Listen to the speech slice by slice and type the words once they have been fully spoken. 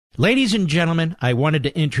Ladies and gentlemen, I wanted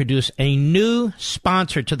to introduce a new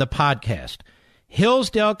sponsor to the podcast.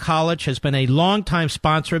 Hillsdale College has been a longtime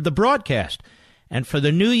sponsor of the broadcast, and for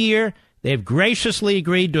the new year, they have graciously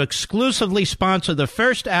agreed to exclusively sponsor the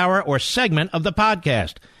first hour or segment of the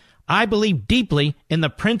podcast. I believe deeply in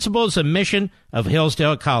the principles and mission of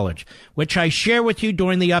Hillsdale College, which I share with you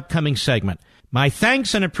during the upcoming segment. My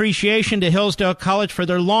thanks and appreciation to Hillsdale College for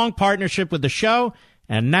their long partnership with the show,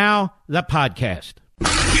 and now the podcast.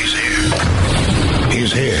 He's here.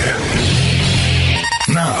 He's here.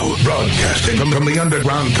 Now, broadcasting from the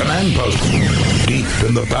underground command post, deep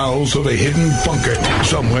in the bowels of a hidden bunker,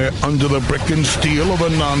 somewhere under the brick and steel of a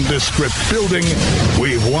nondescript building,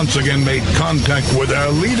 we've once again made contact with our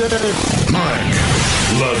leader, Mark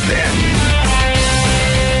Levin.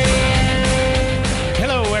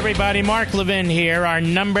 Hello, everybody. Mark Levin here. Our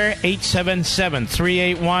number,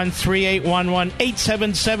 877-381-3811,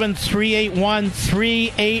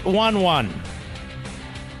 877-381-3811.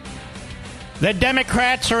 The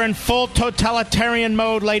Democrats are in full totalitarian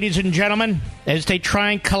mode, ladies and gentlemen, as they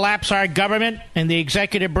try and collapse our government and the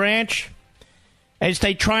executive branch, as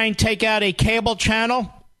they try and take out a cable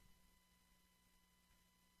channel,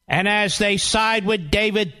 and as they side with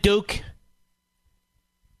David Duke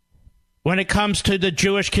when it comes to the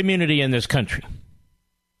Jewish community in this country.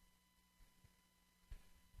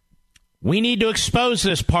 We need to expose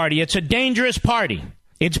this party. It's a dangerous party.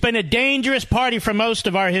 It's been a dangerous party for most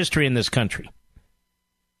of our history in this country.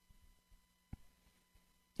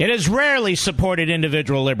 It has rarely supported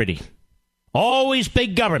individual liberty. Always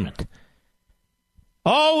big government.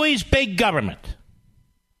 Always big government.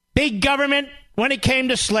 Big government when it came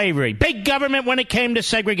to slavery. Big government when it came to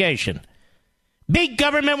segregation. Big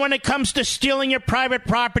government when it comes to stealing your private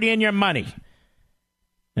property and your money.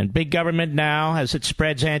 And big government now as it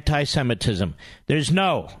spreads anti-Semitism. There's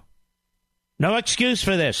no excuse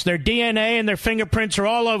for this. Their DNA and their fingerprints are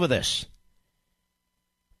all over this.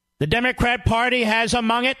 The Democrat Party has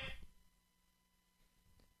among it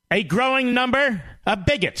a growing number of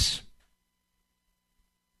bigots.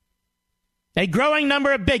 A growing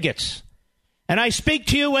number of bigots. And I speak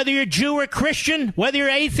to you whether you're Jew or Christian, whether you're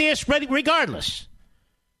atheist, regardless.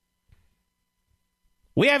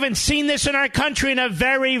 We haven't seen this in our country in a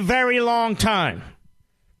very, very long time.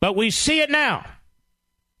 But we see it now.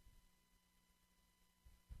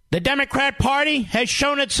 The Democrat Party has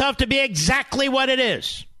shown itself to be exactly what it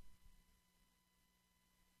is.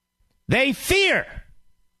 They fear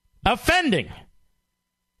offending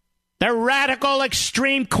the radical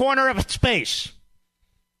extreme corner of space.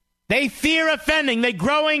 They fear offending the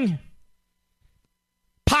growing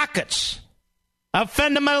pockets of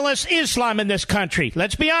fundamentalist Islam in this country.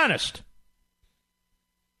 Let's be honest.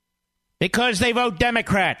 Because they vote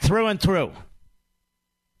Democrat through and through.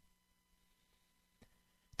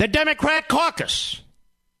 The Democrat caucus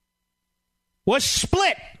was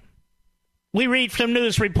split, we read from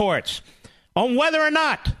news reports, on whether or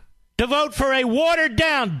not to vote for a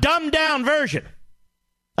watered-down, dumbed-down version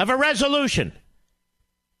of a resolution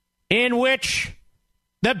in which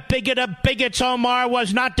the bigot of bigots, Omar,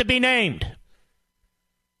 was not to be named.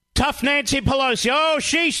 Tough Nancy Pelosi. Oh,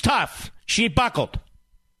 she's tough. She buckled.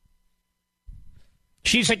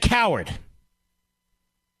 She's a coward.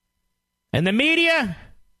 And the media,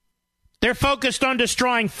 they're focused on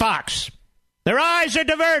destroying Fox. Their eyes are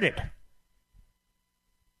diverted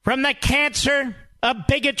from the cancer of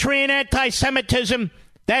bigotry and anti-Semitism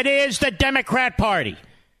that is the Democrat Party.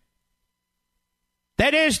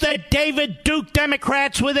 That is the David Duke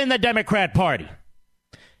Democrats within the Democrat Party.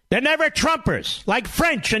 The never-Trumpers, like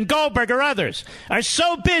French and Goldberg or others, are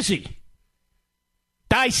so busy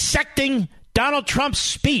dissecting Donald Trump's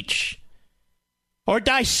speech or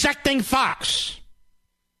dissecting Fox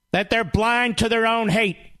that they're blind to their own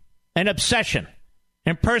hate and obsession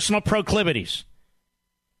and personal proclivities.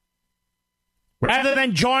 Rather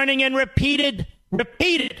than joining in repeated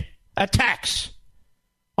attacks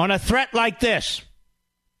on a threat like this,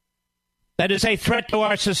 that is a threat to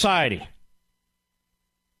our society.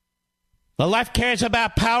 The left cares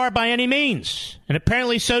about power by any means, and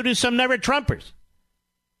apparently so do some never-Trumpers.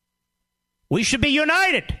 We should be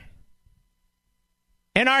united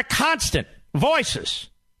in our constant voices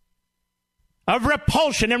of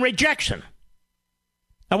repulsion and rejection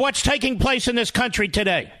of what's taking place in this country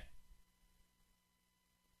today.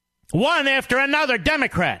 One after another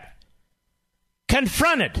Democrat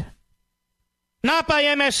confronted, not by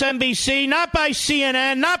MSNBC, not by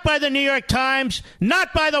CNN, not by the New York Times,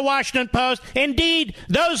 not by the Washington Post, indeed,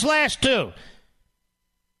 those last two,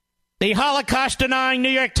 the Holocaust-denying New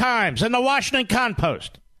York Times and the Washington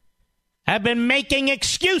Post, have been making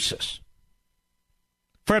excuses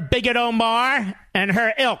for Bigot Omar and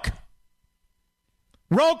her ilk.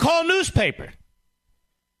 Roll Call newspaper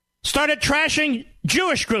started trashing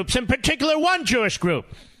Jewish groups, in particular one Jewish group,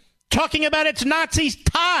 talking about its Nazi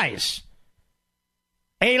ties.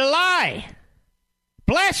 A lie.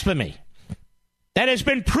 Blasphemy. That has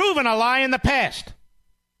been proven a lie in the past.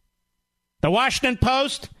 The Washington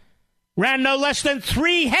Post ran no less than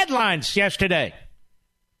 3 headlines yesterday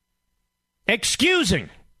excusing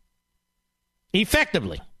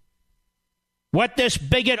effectively what this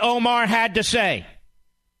bigot Omar had to say.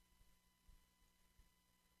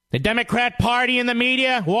 The Democrat Party and the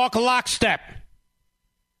media walk lockstep.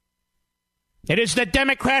 It is the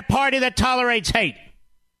Democrat Party that tolerates hate.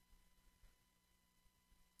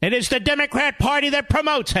 It is the Democrat Party that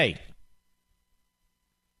promotes hate.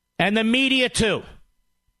 And the media, too.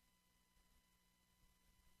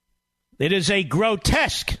 It is a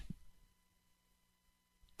grotesque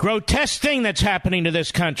thing that's happening to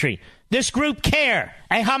this country. This group CARE,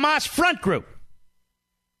 a Hamas front group,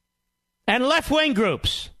 and left-wing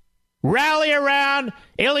groups rally around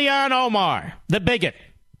Ilhan Omar, the bigot,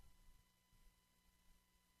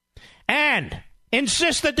 and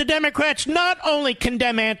insist that the Democrats not only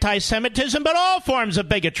condemn anti-Semitism, but all forms of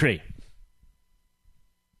bigotry.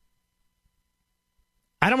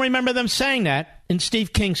 I don't remember them saying that in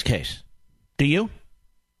Steve King's case. Do you?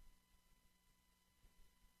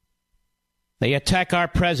 They attack our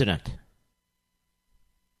president,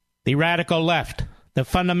 the radical left, the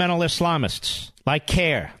fundamental Islamists, like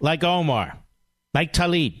CARE, like Omar, like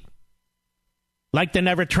Tlaib, like the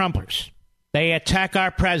Never-Trumpers. They attack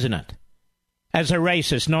our president as a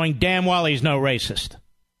racist, knowing damn well he's no racist.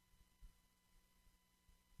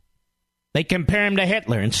 They compare him to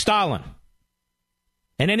Hitler and Stalin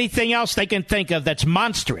and anything else they can think of that's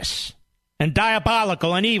monstrous and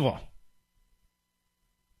diabolical and evil.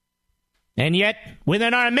 And yet,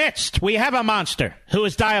 within our midst, we have a monster who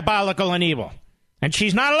is diabolical and evil. And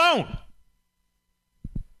she's not alone.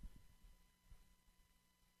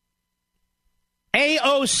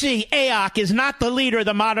 AOC is not the leader of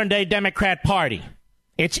the modern-day Democrat Party.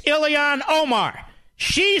 It's Ilhan Omar.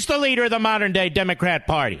 She's the leader of the modern-day Democrat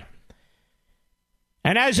Party.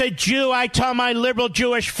 And as a Jew, I tell my liberal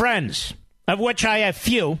Jewish friends, of which I have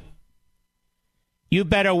few, you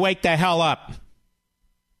better wake the hell up.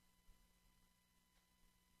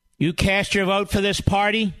 You cast your vote for this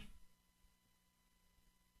party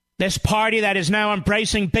that is now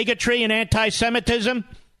embracing bigotry and anti-Semitism,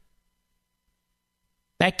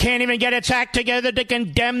 that can't even get its act together to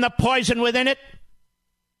condemn the poison within it,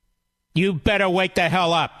 you better wake the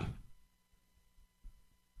hell up.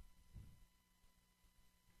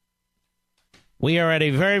 We are at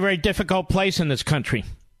a very, very difficult place in this country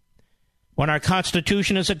when our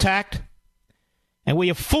Constitution is attacked, and we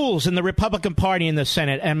have fools in the Republican Party in the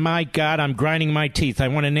Senate, and my God, I'm grinding my teeth. I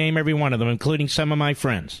want to name every one of them, including some of my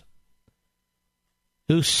friends,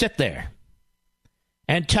 who sit there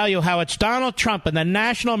and tell you how it's Donald Trump and the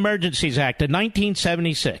National Emergencies Act of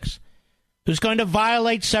 1976 who's going to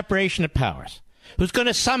violate separation of powers, who's going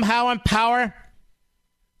to somehow empower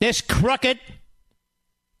this crooked,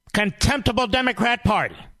 contemptible Democrat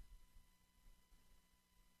Party.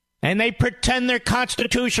 And they pretend they're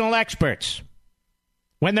constitutional experts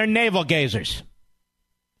when they're navel gazers.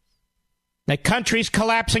 The country's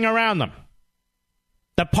collapsing around them.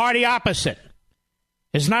 The party opposite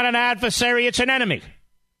is not an adversary, it's an enemy.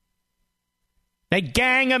 The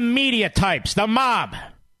gang of media types, the mob,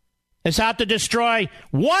 is out to destroy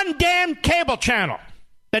one damn cable channel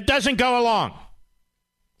that doesn't go along.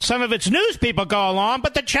 Some of its news people go along,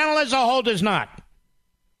 but the channel as a whole does not.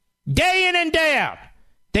 Day in and day out,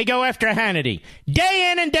 they go after Hannity.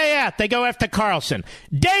 Day in and day out, they go after Carlson.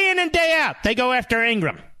 Day in and day out, they go after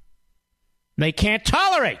Ingram. They can't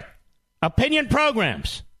tolerate opinion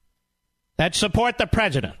programs that support the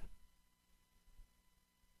president,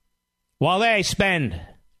 while they spend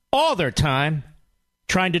all their time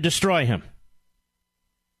trying to destroy him.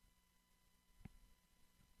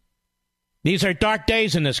 These are dark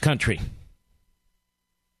days in this country.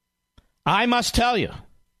 I must tell you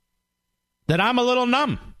that I'm a little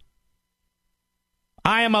numb.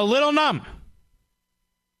 I am a little numb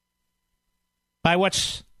by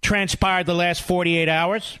what's transpired the last 48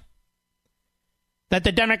 hours. That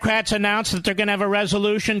the Democrats announced that they're going to have a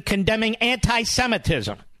resolution condemning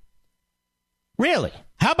anti-Semitism. Really?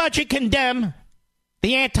 How about you condemn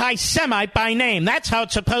the anti-Semite by name? That's how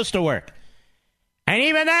it's supposed to work. And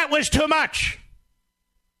even that was too much.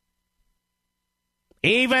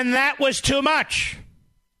 Even that was too much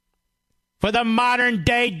for the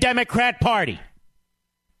modern-day Democrat Party.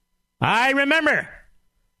 I remember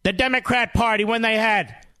the Democrat Party when they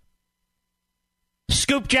had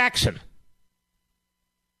Scoop Jackson.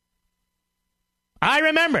 I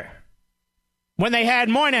remember when they had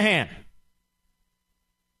Moynihan.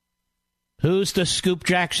 Who's the Scoop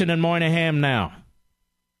Jackson and Moynihan now?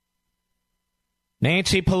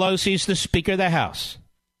 Nancy Pelosi's the Speaker of the House.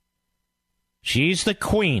 She's the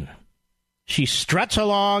queen. She struts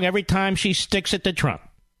along every time she sticks it to Trump.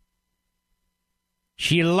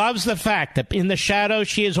 She loves the fact that in the shadows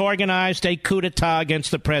she has organized a coup d'etat against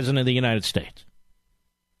the President of the United States.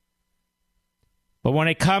 But when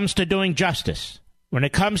it comes to doing justice, when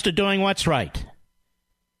it comes to doing what's right,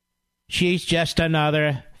 she's just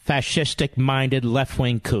another fascistic-minded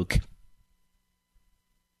left-wing kook.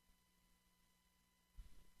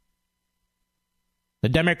 The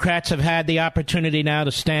Democrats have had the opportunity now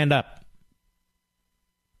to stand up,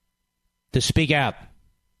 to speak out,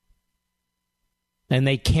 and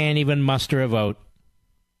they can't even muster a vote,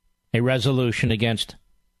 a resolution against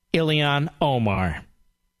Ilhan Omar,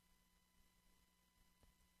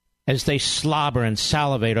 as they slobber and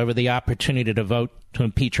salivate over the opportunity to vote to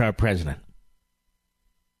impeach our president.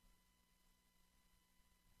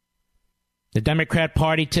 The Democrat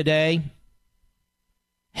Party today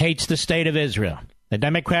hates the state of Israel. The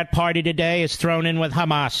Democrat Party today is thrown in with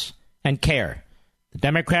Hamas and CARE. The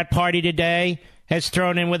Democrat Party today has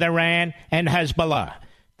thrown in with Iran and Hezbollah.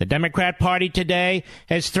 The Democrat Party today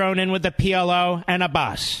has thrown in with the PLO and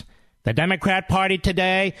Abbas. The Democrat Party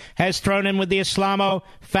today has thrown in with the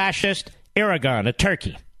Islamo-fascist Erdogan of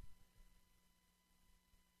Turkey.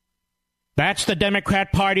 That's the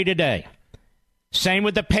Democrat Party today. Same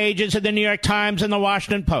with the pages of the New York Times and the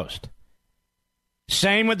Washington Post.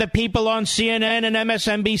 Same with the people on CNN and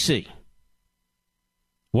MSNBC.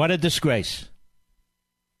 What a disgrace.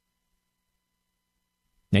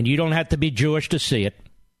 And you don't have to be Jewish to see it.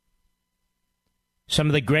 Some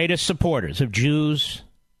of the greatest supporters of Jews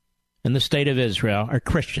in the state of Israel are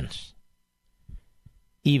Christians.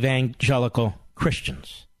 Evangelical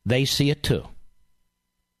Christians. They see it too.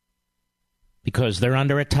 Because they're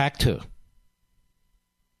under attack too.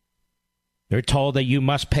 They're told that you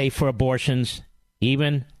must pay for abortions,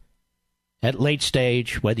 even at late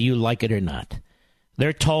stage, whether you like it or not.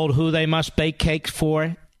 They're told who they must bake cakes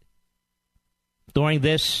for during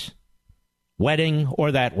this wedding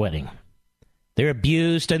or that wedding. They're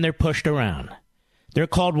abused and they're pushed around. They're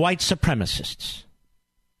called white supremacists.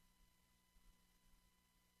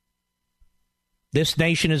 This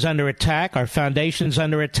nation is under attack. Our foundation is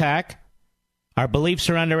under attack. Our beliefs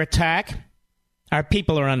are under attack. Our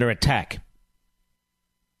people are under attack.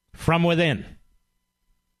 From within.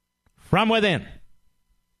 From within.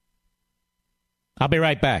 I'll be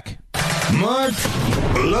right back. Mark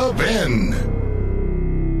Levin.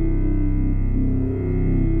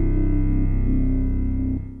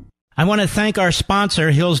 I want to thank our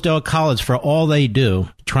sponsor, Hillsdale College, for all they do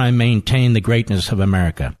to try and maintain the greatness of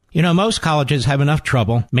America. You know, most colleges have enough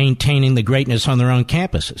trouble maintaining the greatness on their own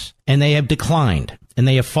campuses, and they have declined, and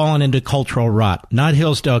they have fallen into cultural rot. Not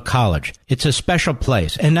Hillsdale College. It's a special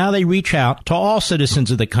place, and now they reach out to all citizens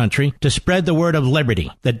of the country to spread the word of liberty,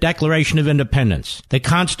 the Declaration of Independence, the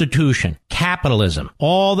Constitution, capitalism,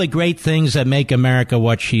 all the great things that make America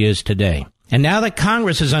what she is today. And now that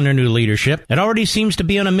Congress is under new leadership, it already seems to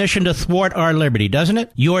be on a mission to thwart our liberty, doesn't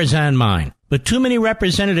it? Yours and mine. But too many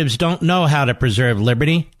representatives don't know how to preserve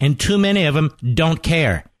liberty, and too many of them don't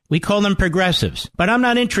care. We call them progressives. But I'm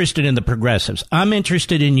not interested in the progressives. I'm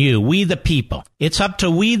interested in you, we the people. It's up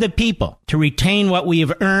to we the people to retain what we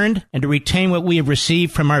have earned and to retain what we have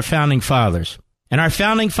received from our founding fathers. And our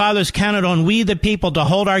founding fathers counted on we the people to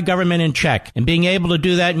hold our government in check. And being able to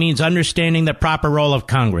do that means understanding the proper role of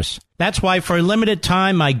Congress. That's why for a limited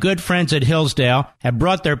time, my good friends at Hillsdale have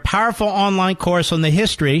brought their powerful online course on the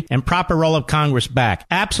history and proper role of Congress back,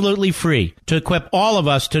 absolutely free, to equip all of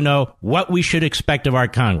us to know what we should expect of our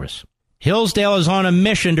Congress. Hillsdale is on a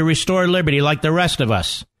mission to restore liberty like the rest of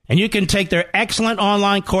us. And you can take their excellent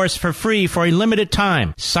online course for free for a limited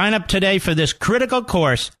time. Sign up today for this critical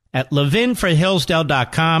course at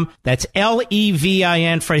levinforhillsdale.com. That's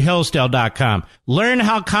Levin for Hillsdale.com. Learn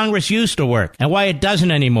how Congress used to work and why it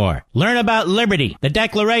doesn't anymore. Learn about liberty, the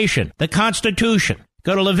Declaration, the Constitution.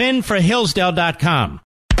 Go to levinforhillsdale.com.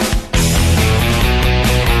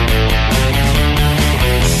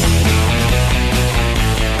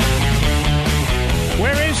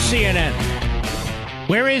 Where is CNN?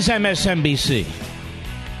 Where is MSNBC?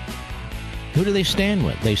 Who do they stand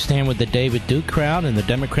with? They stand with the David Duke crowd and the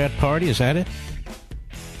Democrat Party? Is that it?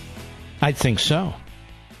 I think so.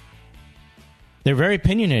 They're very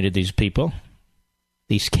opinionated, these people,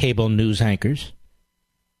 these cable news anchors,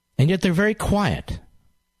 and yet they're very quiet.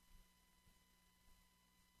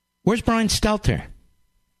 Where's Brian Stelter?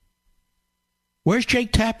 Where's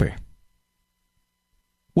Jake Tapper?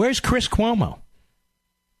 Where's Chris Cuomo?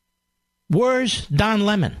 Where's Don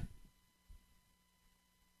Lemon?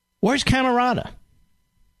 Where's Camerata?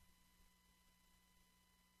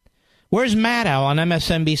 Where's Maddow on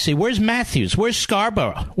MSNBC? Where's Matthews? Where's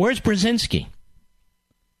Scarborough? Where's Brzezinski?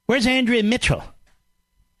 Where's Andrea Mitchell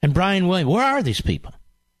and Brian Williams? Where are these people?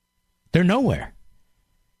 They're nowhere.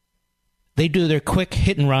 They do their quick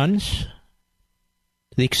hit and runs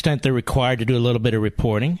to the extent they're required to do a little bit of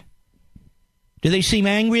reporting. Do they seem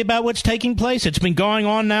angry about what's taking place? It's been going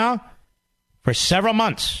on now for several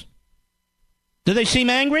months. Do they seem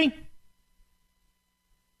angry?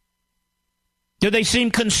 Do they seem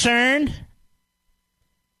concerned?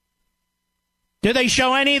 Do they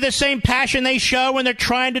show any of the same passion they show when they're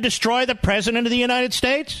trying to destroy the President of the United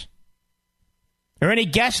States? Or any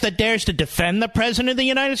guest that dares to defend the President of the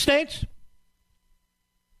United States?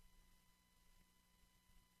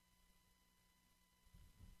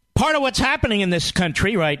 Part of what's happening in this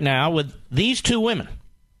country right now with these two women,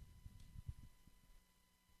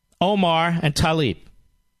 Omar and Tlaib,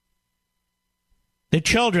 the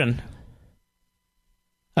children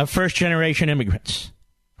of first-generation immigrants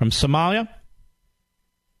from Somalia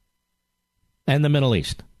and the Middle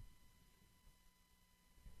East,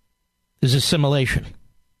 is assimilation.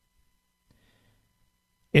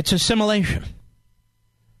 It's assimilation.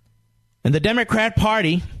 And the Democrat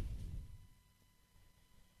Party,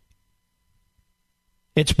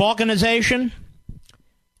 it's balkanization,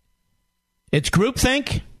 it's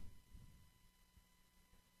groupthink,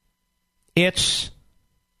 it's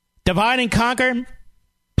divide and conquer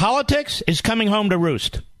politics is coming home to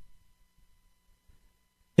roost.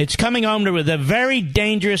 It's coming home to a very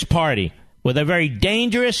dangerous party with a very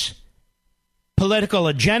dangerous political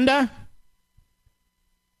agenda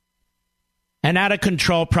and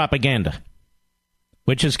out-of-control propaganda,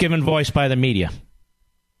 which is given voice by the media.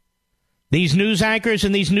 These news anchors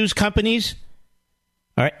and these news companies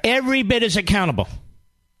are every bit as accountable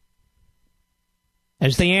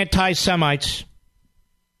as the anti-Semites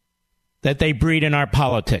that they breed in our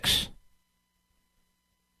politics.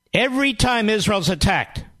 Every time Israel's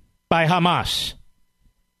attacked by Hamas,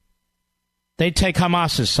 they take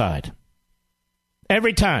Hamas's side.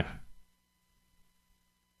 Every time.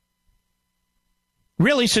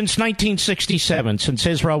 Really, since 1967, since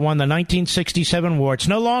Israel won the 1967 war, it's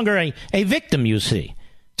no longer a victim, you see.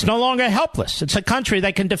 It's no longer helpless. It's a country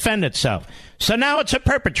that can defend itself. So now it's a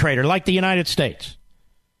perpetrator like the United States.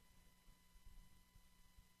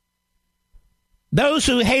 Those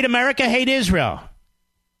who hate America hate Israel.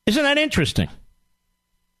 Isn't that interesting?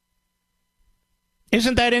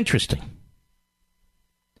 Isn't that interesting?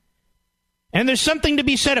 And there's something to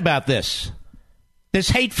be said about this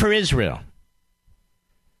hate for Israel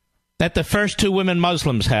that the first two women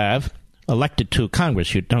Muslims have elected to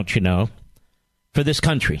Congress, don't you know, for this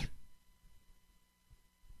country.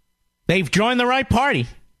 They've joined the right party.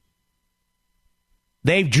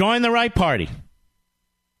 They've joined the right party.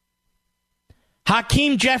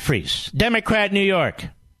 Hakeem Jeffries, Democrat, New York,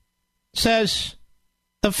 says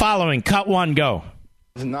the following, cut one, go.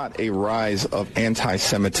 There's not a rise of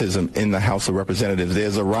anti-Semitism in the House of Representatives.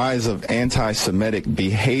 There's a rise of anti-Semitic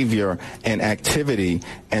behavior and activity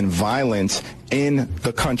and violence in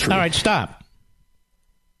the country. All right, stop.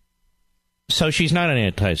 So she's not an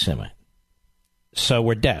anti-Semite. So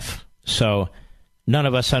we're deaf. So none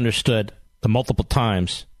of us understood the multiple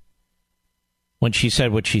times when she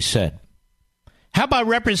said what she said. How about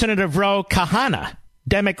Representative Ro Khanna,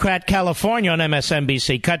 Democrat, California, on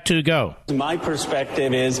MSNBC? Cut two, go. My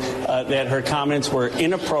perspective is that her comments were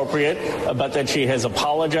inappropriate, but that she has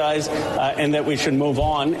apologized and that we should move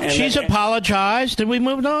on. And she's apologized and we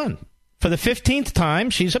moved on. For the 15th time,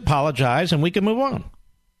 she's apologized and we can move on.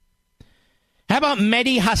 How about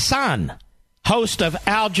Mehdi Hassan, host of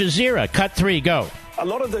Al Jazeera? Cut three, go. A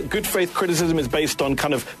lot of the good faith criticism is based on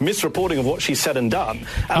kind of misreporting of what she said and done.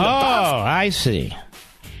 And I see.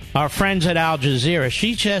 Our friends at Al Jazeera,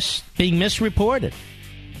 she's just being misreported.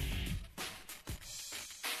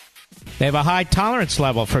 They have a high tolerance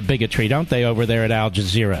level for bigotry, don't they, over there at Al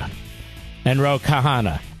Jazeera? And Ro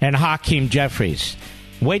Khanna and Hakeem Jeffries.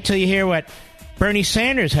 Wait till you hear what Bernie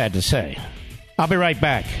Sanders had to say. I'll be right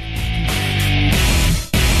back.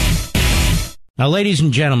 Now, ladies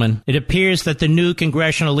and gentlemen, it appears that the new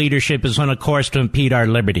congressional leadership is on a course to impede our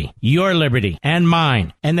liberty, your liberty, and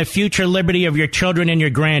mine, and the future liberty of your children and your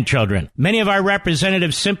grandchildren. Many of our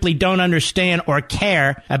representatives simply don't understand or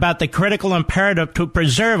care about the critical imperative to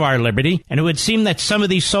preserve our liberty, and it would seem that some of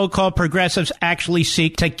these so-called progressives actually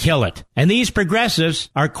seek to kill it. And these progressives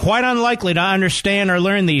are quite unlikely to understand or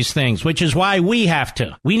learn these things, which is why we have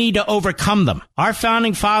to. We need to overcome them. Our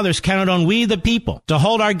founding fathers counted on we, the people, to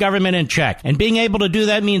hold our government in check, and being able to do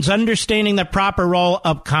that means understanding the proper role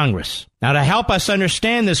of Congress. Now, to help us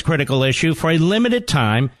understand this critical issue for a limited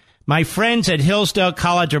time, my friends at Hillsdale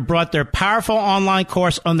College have brought their powerful online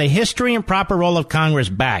course on the history and proper role of Congress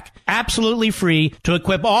back, absolutely free, to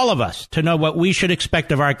equip all of us to know what we should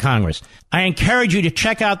expect of our Congress. I encourage you to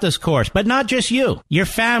check out this course, but not just you, your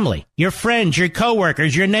family, your friends, your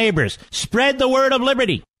coworkers, your neighbors. Spread the word of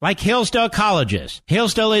liberty like Hillsdale College is.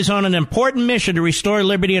 Hillsdale is on an important mission to restore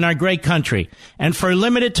liberty in our great country, and for a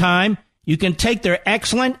limited time, you can take their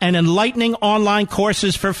excellent and enlightening online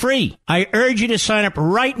courses for free. I urge you to sign up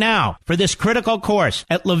right now for this critical course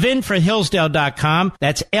at levinforhillsdale.com.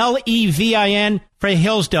 That's Levin for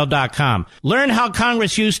Hillsdale.com. Learn how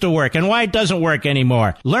Congress used to work and why it doesn't work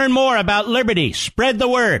anymore. Learn more about liberty. Spread the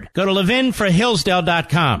word. Go to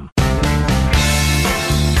levinforhillsdale.com.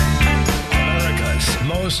 America's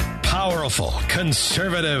most powerful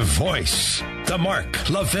conservative voice. The Mark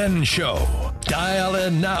Levin Show. Dial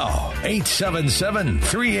in now,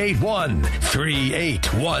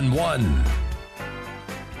 877-381-3811.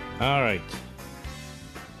 All right.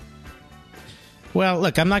 Well,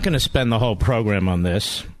 look, I'm not going to spend the whole program on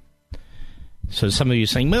this. So some of you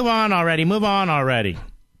saying, move on already.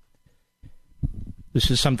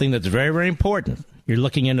 This is something that's very, very important. You're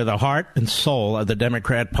looking into the heart and soul of the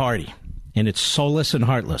Democrat Party, and it's soulless and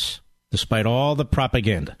heartless, despite all the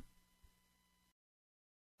propaganda.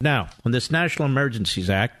 Now, on this National Emergencies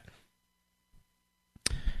Act,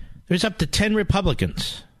 there's up to 10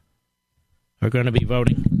 Republicans who are going to be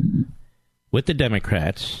voting with the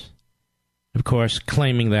Democrats, of course,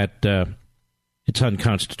 claiming that it's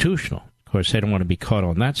unconstitutional. Of course, they don't want to be caught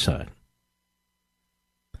on that side.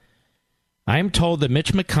 I am told that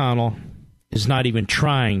Mitch McConnell is not even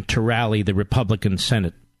trying to rally the Republican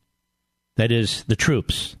Senate, that is, the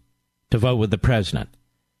troops, to vote with the president.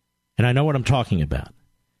 And I know what I'm talking about.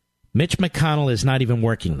 Mitch McConnell is not even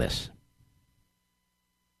working this.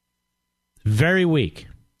 Very weak.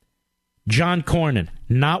 John Cornyn,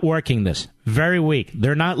 not working this. Very weak.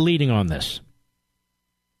 They're not leading on this.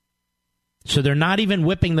 So they're not even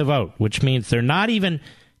whipping the vote, which means they're not even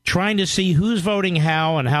trying to see who's voting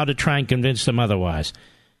how and how to try and convince them otherwise.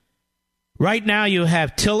 Right now you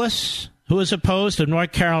have Tillis, who is opposed to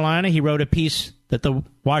North Carolina. He wrote a piece that the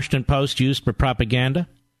Washington Post used for propaganda.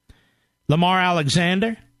 Lamar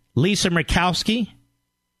Alexander, Lisa Murkowski,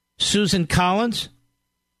 Susan Collins,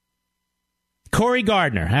 Cory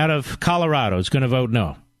Gardner out of Colorado is going to vote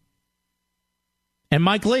no. And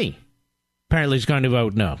Mike Lee apparently is going to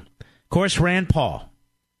vote no. Of course, Rand Paul.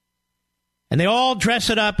 And they all dress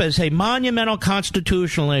it up as a monumental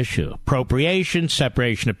constitutional issue. Appropriation,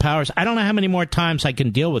 separation of powers. I don't know how many more times I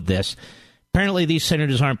can deal with this. Apparently these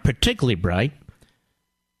senators aren't particularly bright.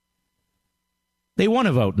 They want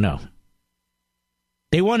to vote no.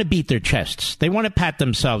 They want to beat their chests. They want to pat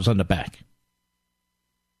themselves on the back.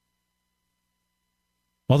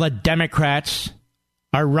 Well, the Democrats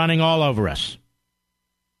are running all over us.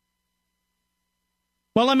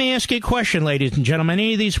 Well, let me ask you a question, ladies and gentlemen.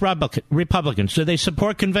 Any of these Republicans, do they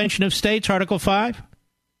support Convention of States, Article 5?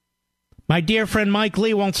 My dear friend Mike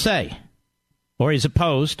Lee won't say. Or he's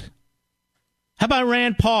opposed. How about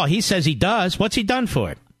Rand Paul? He says he does. What's he done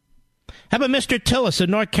for it? How about Mr. Tillis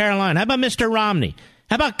in North Carolina? How about Mr. Romney?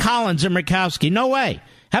 How about Collins and Murkowski? No way.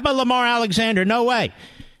 How about Lamar Alexander? No way.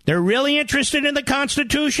 They're really interested in the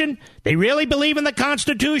Constitution? They really believe in the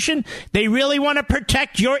Constitution? They really want to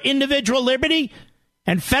protect your individual liberty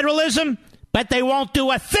and federalism? But they won't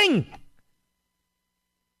do a thing.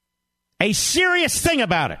 A serious thing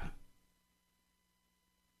about it.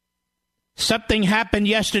 Something happened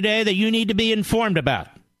yesterday that you need to be informed about.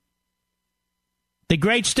 The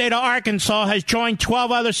great state of Arkansas has joined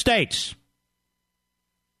 12 other states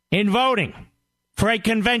in voting for a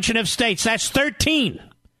convention of states. That's 13.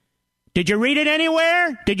 Did you read it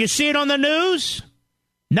anywhere? Did you see it on the news?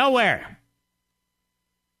 Nowhere.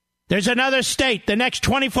 There's another state the next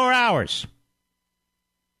 24 hours.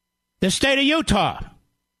 The state of Utah.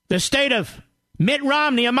 The state of Mitt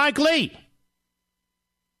Romney and Mike Lee.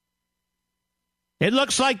 It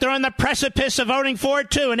looks like they're on the precipice of voting for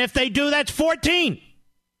it, too. And if they do, that's 14.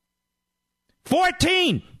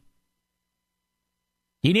 14.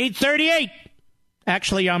 You need 38.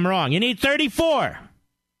 Actually, I'm wrong. You need 34.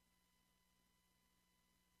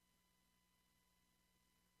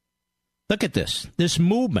 Look at this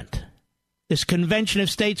movement, this Convention of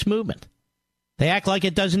States movement. They act like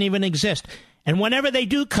it doesn't even exist. And whenever they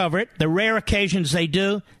do cover it, the rare occasions they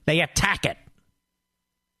do, they attack it.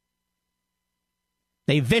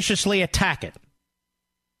 They viciously attack it.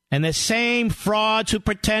 And the same frauds who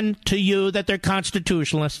pretend to you that they're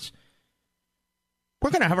constitutionalists. We're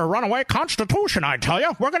going to have a runaway constitution, I tell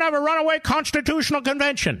you. We're going to have a runaway constitutional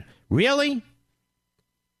convention. Really?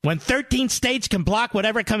 When 13 states can block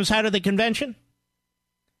whatever comes out of the convention?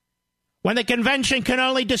 When the convention can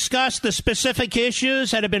only discuss the specific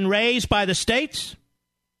issues that have been raised by the states?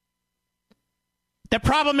 The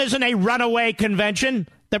problem isn't a runaway convention.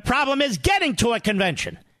 The problem is getting to a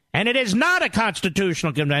convention. And it is not a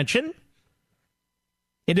constitutional convention.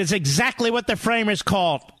 It is exactly what the framers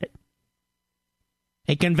called it.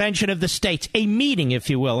 A convention of the states. A meeting, if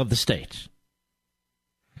you will, of the states.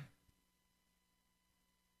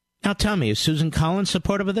 Now tell me, is Susan Collins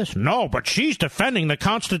supportive of this? No, but she's defending the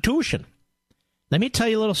Constitution. Let me tell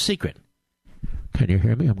you a little secret. Can you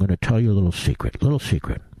hear me? I'm going to tell you a little secret.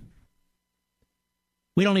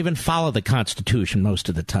 We don't even follow the Constitution most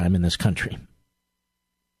of the time in this country.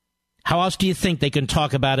 How else do you think they can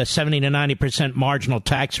talk about a 70 to 90% marginal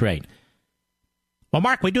tax rate? Well,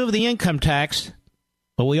 Mark, we do have the income tax,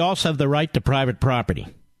 but we also have the right to private property.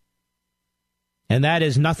 And that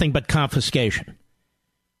is nothing but confiscation.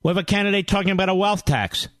 We have a candidate talking about a wealth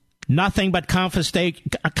tax. Nothing but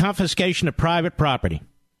confiscation of private property.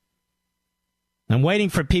 I'm waiting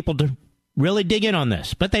for people to really dig in on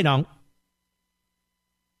this, but they don't.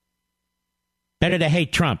 Better to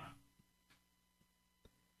hate Trump.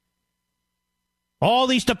 All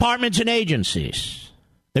these departments and agencies,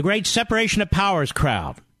 the great separation of powers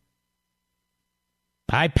crowd.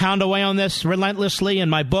 I pound away on this relentlessly in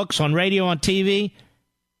my books, on radio, on TV.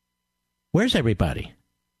 Where's everybody?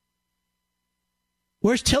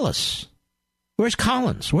 Where's Tillis? Where's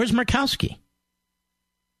Collins? Where's Murkowski?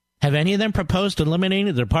 Have any of them proposed eliminating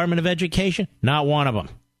the Department of Education? Not one of them.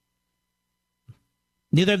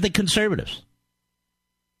 Neither have the conservatives.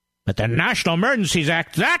 But the National Emergencies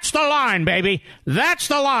Act, that's the line, baby. That's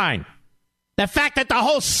the line. The fact that the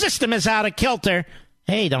whole system is out of kilter,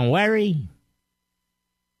 hey, don't worry.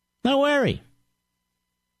 Don't worry.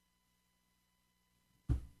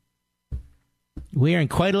 We are in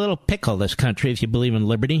quite a little pickle, this country, if you believe in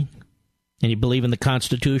liberty and you believe in the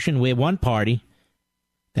Constitution. We have one party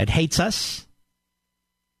that hates us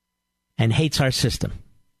and hates our system.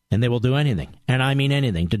 And they will do anything, and I mean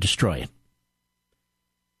anything, to destroy it.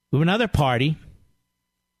 We have another party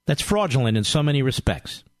that's fraudulent in so many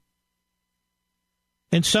respects.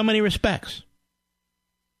 In so many respects.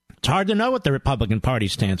 It's hard to know what the Republican Party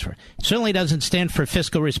stands for. It certainly doesn't stand for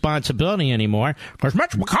fiscal responsibility anymore. There's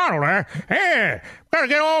Mitch McConnell there. Hey,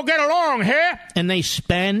 gotta all get along here. And they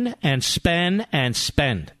spend and spend and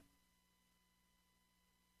spend.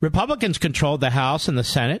 Republicans controlled the House and the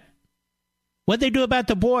Senate. What'd they do about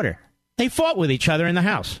the border? They fought with each other in the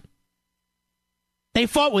House. They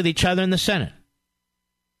fought with each other in the Senate.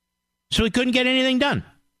 So we couldn't get anything done.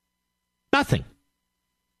 Nothing.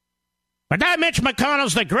 But that Mitch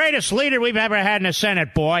McConnell's the greatest leader we've ever had in the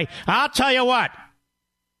Senate, boy. I'll tell you what.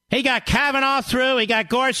 He got Kavanaugh through. He got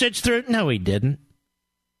Gorsuch through. No, he didn't.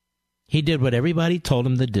 He did what everybody told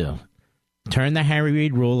him to do. Turn the Harry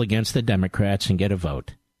Reid rule against the Democrats and get a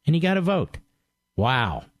vote. And he got a vote.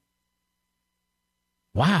 Wow.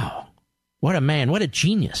 Wow. What a man. What a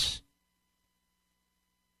genius.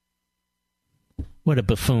 What a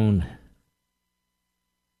buffoon.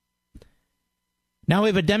 Now we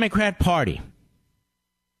have a Democrat Party.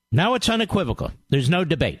 Now it's unequivocal. There's no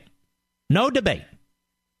debate. No debate.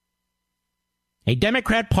 A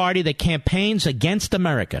Democrat Party that campaigns against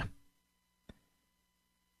America,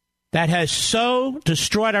 that has so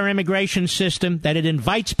destroyed our immigration system that it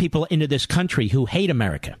invites people into this country who hate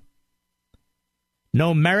America.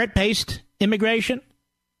 No merit-based immigration.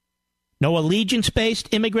 No allegiance-based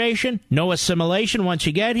immigration. No assimilation once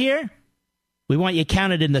you get here. We want you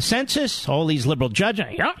counted in the census. All these liberal judges.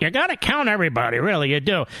 You got to count everybody, really, you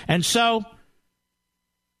do. And so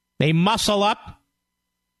they muscle up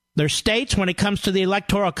their states when it comes to the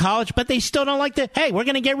Electoral College, but they still don't like the, hey, we're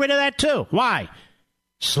going to get rid of that too. Why?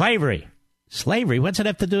 Slavery. Slavery? What's it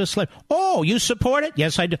have to do with slavery? Oh, you support it?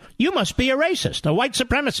 Yes, I do. You must be a racist, a white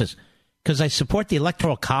supremacist. Because I support the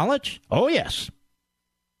Electoral College? Oh, yes.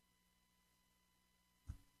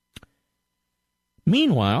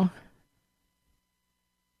 Meanwhile,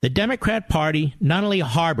 the Democrat Party not only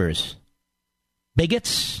harbors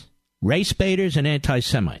bigots, race baiters, and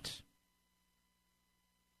anti-Semites,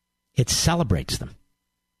 It celebrates them.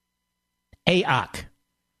 AOC,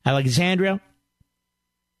 Alexandria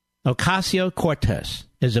Ocasio-Cortez,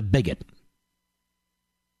 is a bigot.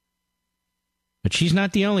 But she's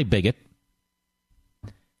not the only bigot.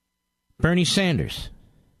 Bernie Sanders.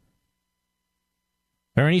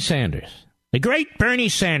 Bernie Sanders. The great Bernie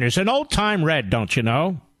Sanders, an old-time red, don't you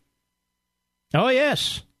know? Oh,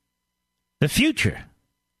 yes. The future.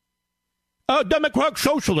 Oh, Democrat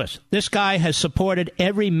socialist. This guy has supported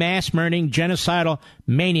every mass-murdering, genocidal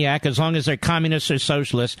maniac, as long as they're communists or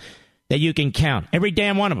socialists, that you can count. Every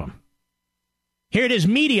damn one of them. Here it is,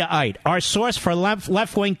 Mediaite, our source for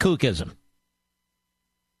left-wing kookism.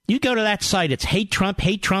 You go to that site, it's hate Trump,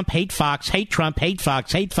 hate Trump, hate Fox, hate Trump, hate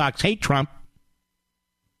Fox, hate Fox, hate Trump.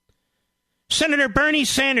 Senator Bernie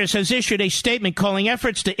Sanders has issued a statement calling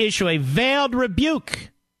efforts to issue a veiled rebuke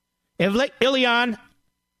if Ilhan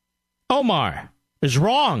Omar is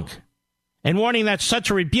wrong, and warning that such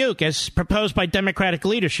a rebuke, as proposed by Democratic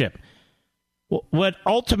leadership, would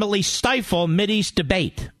ultimately stifle Mideast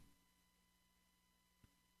debate.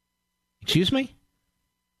 Excuse me?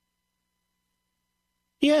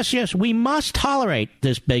 Yes, we must tolerate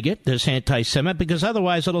this bigot, this anti-Semite, because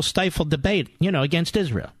otherwise it'll stifle debate, against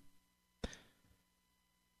Israel.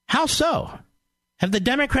 How so? Have the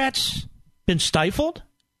Democrats been stifled?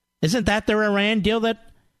 Isn't that their Iran deal that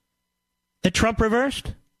Trump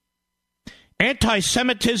reversed?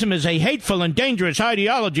 Anti-Semitism is a hateful and dangerous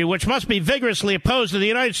ideology which must be vigorously opposed to the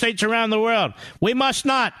United States around the world. We must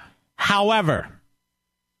not, however,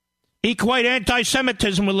 equate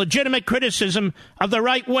anti-Semitism with legitimate criticism of the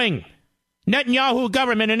right wing, Netanyahu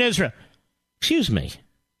government in Israel. Excuse me.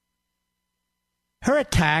 Her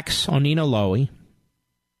attacks on Nina Lowey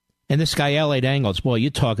and this guy Elliot Engels, boy, you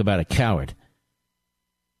talk about a coward.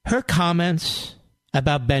 Her comments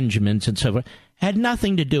about Benjamins and so forth had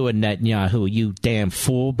nothing to do with Netanyahu, you damn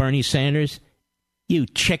fool, Bernie Sanders. You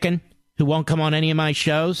chicken who won't come on any of my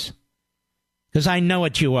shows. Because I know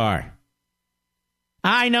what you are.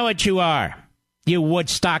 I know what you are, you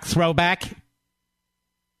Woodstock throwback.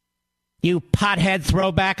 You pothead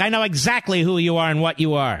throwback. I know exactly who you are and what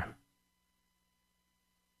you are.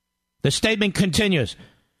 The statement continues.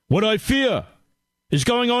 What I fear is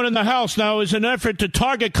going on in the House now is an effort to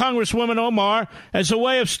target Congresswoman Omar as a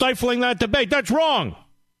way of stifling that debate. That's wrong.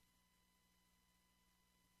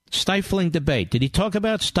 Stifling debate. Did he talk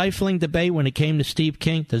about stifling debate when it came to Steve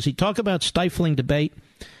King? Does he talk about stifling debate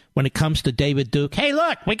when it comes to David Duke? Hey,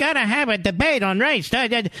 look, we got to have a debate on race.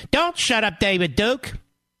 Don't shut up, David Duke.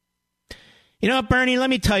 You know what, Bernie, let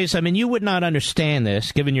me tell you something. You would not understand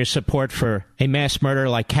this, given your support for a mass murderer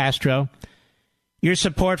like Castro, your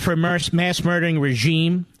support for a mass murdering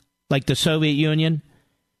regime like the Soviet Union,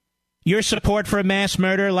 your support for a mass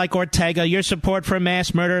murderer like Ortega, your support for a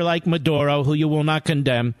mass murderer like Maduro, who you will not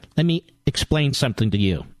condemn. Let me explain something to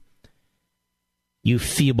you. You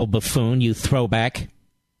feeble buffoon, you throwback.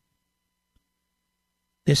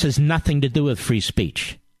 This has nothing to do with free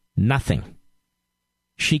speech. Nothing.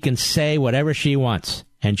 She can say whatever she wants,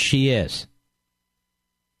 and she is.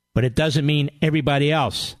 But it doesn't mean everybody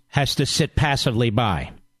else has to sit passively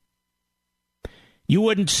by. You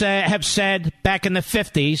wouldn't have said back in the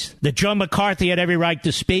 50s that Joe McCarthy had every right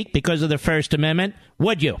to speak because of the First Amendment,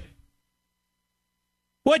 would you?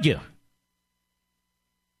 Would you?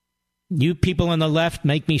 You people on the left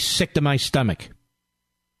make me sick to my stomach.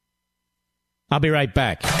 I'll be right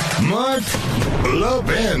back. Mark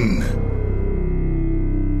Levin.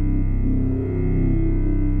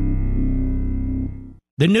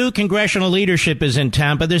 The new congressional leadership is in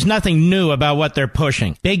town, but there's nothing new about what they're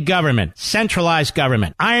pushing. Big government, centralized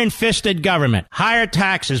government, iron-fisted government, higher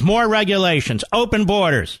taxes, more regulations, open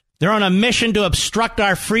borders. They're on a mission to obstruct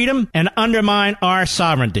our freedom and undermine our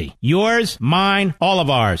sovereignty. Yours, mine, all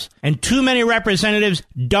of ours. And too many representatives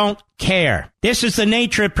don't care. This is the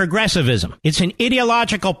nature of progressivism. It's an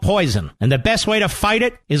ideological poison, and the best way to fight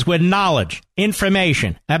it is with knowledge,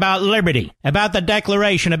 information about liberty, about the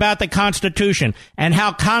Declaration, about the Constitution, and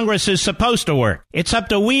how Congress is supposed to work. It's up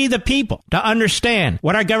to we, the people, to understand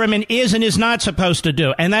what our government is and is not supposed to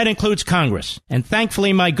do, and that includes Congress. And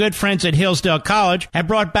thankfully, my good friends at Hillsdale College have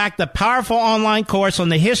brought back the powerful online course on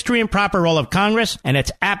the history and proper role of Congress, and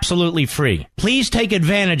it's absolutely free. Please take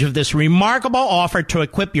advantage of this remarkable offer to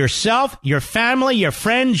equip yourself, your family, your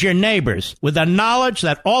friends, your neighbors with the knowledge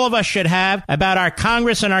that all of us should have about our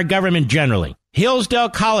Congress and our government generally. Hillsdale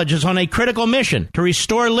College is on a critical mission to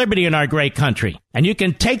restore liberty in our great country, and you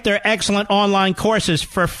can take their excellent online courses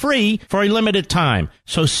for free for a limited time.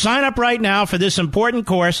 So sign up right now for this important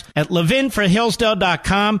course at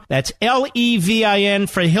levinforhillsdale.com. That's Levin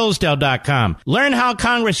for Hillsdale.com. Learn how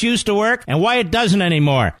Congress used to work and why it doesn't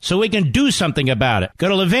anymore, so we can do something about it. Go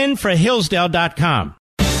to levinforhillsdale.com.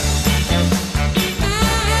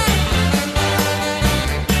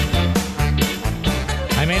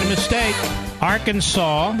 I made a mistake.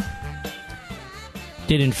 Arkansas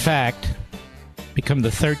did, in fact, become the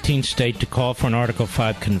 13th state to call for an Article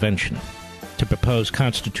 5 convention to propose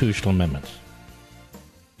constitutional amendments,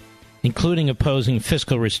 including opposing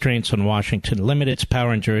fiscal restraints on Washington, limit its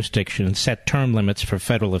power and jurisdiction, and set term limits for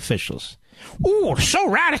federal officials. Ooh, so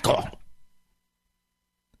radical.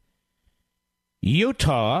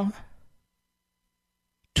 Utah,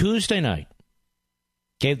 Tuesday night,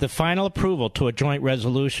 gave the final approval to a joint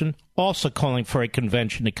resolution also calling for a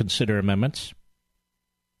convention to consider amendments.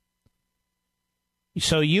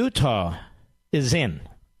 So Utah is in.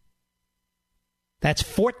 That's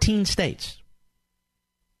 14 states.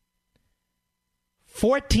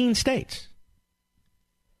 14 states.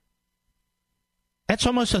 That's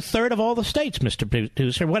almost a third of all the states, Mr.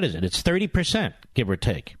 Producer. What is it? It's 30%, give or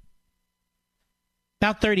take.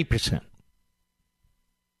 About 30%.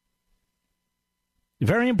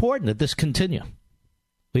 Very important that this continue.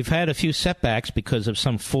 We've had a few setbacks because of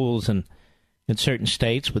some fools in certain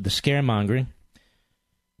states with the scaremongering.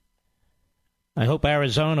 I hope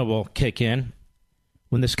Arizona will kick in.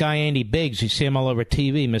 When this guy Andy Biggs, you see him all over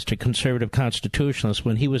TV, Mr. Conservative Constitutionalist,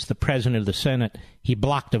 when he was the president of the Senate, he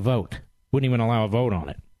blocked a vote. Wouldn't even allow a vote on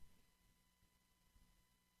it.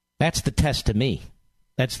 That's the test to me.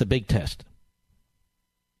 That's the big test.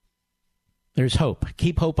 There's hope.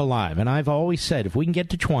 Keep hope alive. And I've always said, if we can get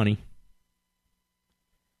to 20,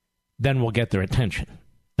 then we'll get their attention.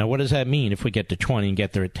 Now, what does that mean if we get to 20 and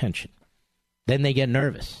get their attention? Then they get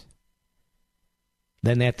nervous.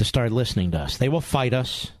 Then they have to start listening to us. They will fight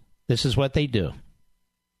us. This is what they do.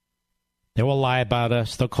 They will lie about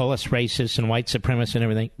us. They'll call us racist and white supremacists and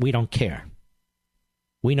everything. We don't care.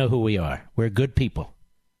 We know who we are. We're good people.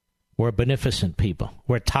 We're beneficent people.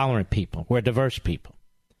 We're tolerant people. We're diverse people.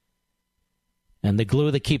 And the glue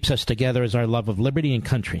that keeps us together is our love of liberty and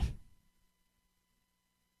country.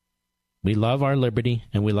 We love our liberty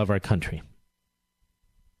and we love our country.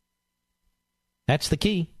 That's the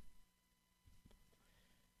key.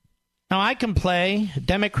 Now, I can play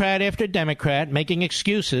Democrat after Democrat making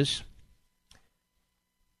excuses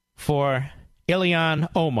for Ilhan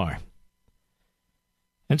Omar.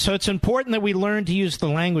 And so it's important that we learn to use the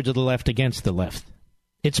language of the left against the left.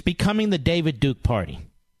 It's becoming the David Duke Party.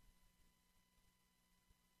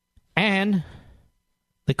 And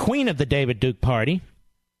the queen of the David Duke Party,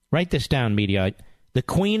 write this down, Mediaite, the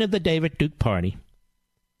queen of the David Duke Party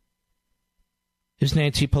is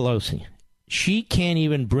Nancy Pelosi. She can't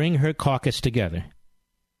even bring her caucus together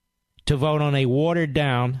to vote on a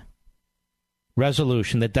watered-down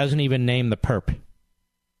resolution that doesn't even name the perp.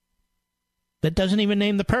 That doesn't even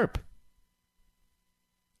name the perp.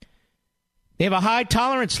 They have a high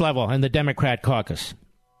tolerance level in the Democrat caucus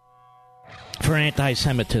for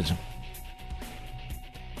anti-Semitism.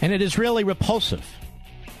 And it is really repulsive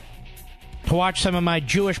to watch some of my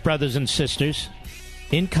Jewish brothers and sisters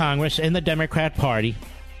in Congress, in the Democrat Party,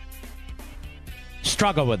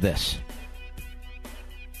 struggle with this.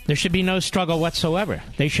 There should be no struggle whatsoever.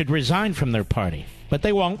 They should resign from their party. But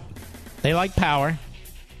they won't. They like power.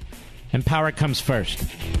 And power comes first.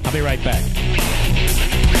 I'll be right back.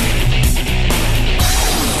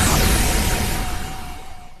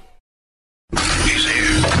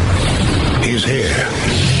 He's here.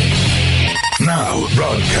 Now,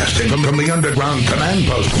 broadcasting from the underground command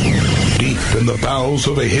post, deep in the bowels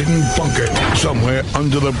of a hidden bunker, somewhere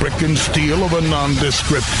under the brick and steel of a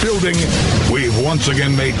nondescript building, we've once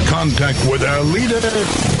again made contact with our leader,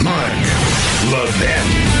 Mark Levin.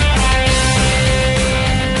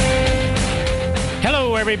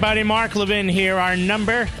 Hello, everybody. Mark Levin here. Our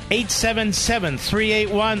number,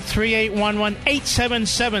 877-381-3811,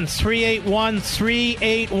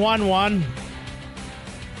 877-381-3811.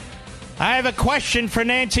 I have a question for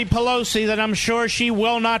Nancy Pelosi that I'm sure she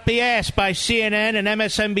will not be asked by CNN and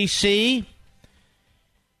MSNBC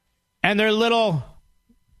and their little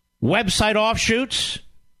website offshoots.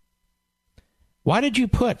 Why did you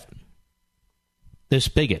put this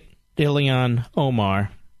bigot, Ilhan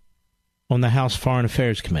Omar, on the House Foreign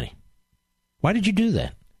Affairs Committee? Why did you do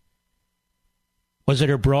that? Was it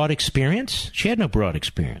her broad experience? She had no broad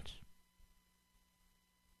experience.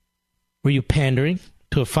 Were you pandering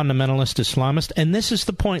to a fundamentalist Islamist. And this is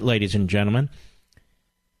the point, ladies and gentlemen.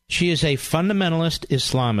 She is a fundamentalist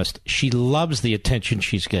Islamist. She loves the attention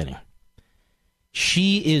she's getting.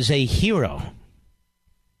 She is a hero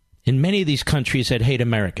in many of these countries that hate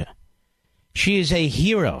America. She is a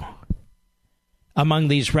hero among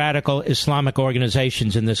these radical Islamic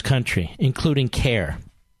organizations in this country, including CARE.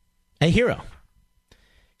 A hero.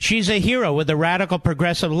 She's a hero with the radical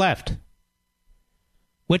progressive left,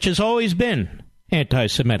 which has always been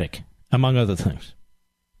anti-Semitic, among other things.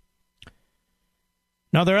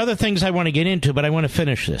 Now, there are other things I want to get into, but I want to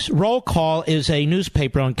finish this. Roll Call is a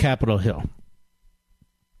newspaper on Capitol Hill.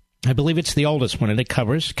 I believe it's the oldest one, and it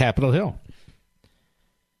covers Capitol Hill.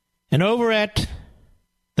 And over at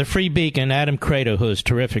the Free Beacon, Adam Credo, who is a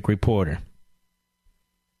terrific reporter,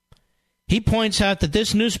 he points out that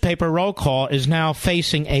this newspaper, Roll Call, is now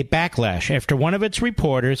facing a backlash after one of its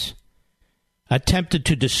reporters attempted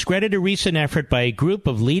to discredit a recent effort by a group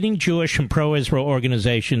of leading Jewish and pro-Israel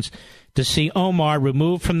organizations to see Omar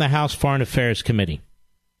removed from the House Foreign Affairs Committee.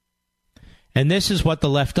 And this is what the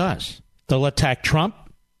left does. They'll attack Trump.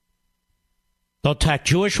 They'll attack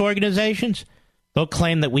Jewish organizations. They'll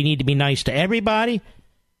claim that we need to be nice to everybody.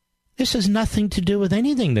 This has nothing to do with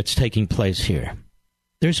anything that's taking place here.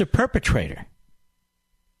 There's a perpetrator.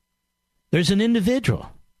 There's an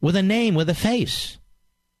individual with a name, with a face,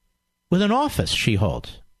 with an office she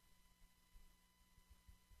holds.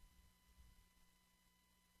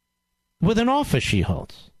 With an office she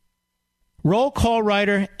holds. Roll Call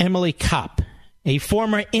writer Emily Kopp, a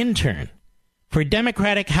former intern for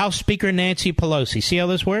Democratic House Speaker Nancy Pelosi. See how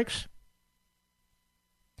this works?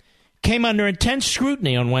 Came under intense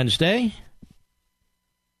scrutiny on Wednesday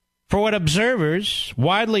for what observers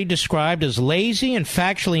widely described as lazy and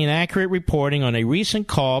factually inaccurate reporting on a recent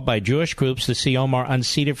call by Jewish groups to see Omar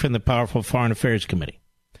unseated from the powerful Foreign Affairs Committee.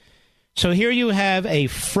 So here you have a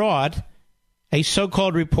fraud, a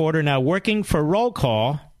so-called reporter now working for Roll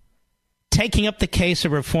Call, taking up the case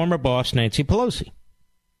of her former boss, Nancy Pelosi.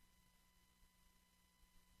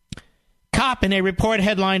 Kopp, in a report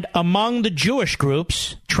headlined, "Among the Jewish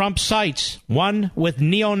groups Trump cites, one with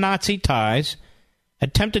neo-Nazi ties,"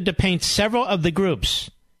 attempted to paint several of the groups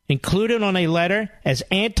included on a letter as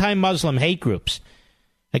anti-Muslim hate groups,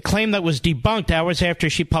 a claim that was debunked hours after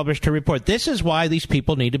she published her report. This is why these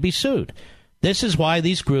people need to be sued. This is why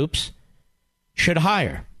these groups should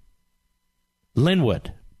hire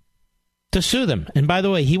Linwood to sue them. And by the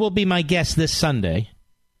way, he will be my guest this Sunday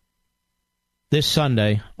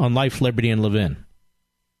on Life, Liberty, and Levin.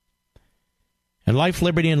 And Life,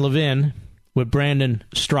 Liberty, and Levin with Brandon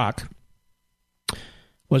Strzok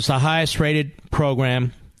was the highest-rated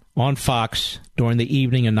program on Fox during the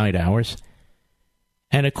evening and night hours.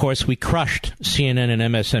 And, of course, we crushed CNN and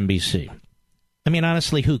MSNBC. I mean,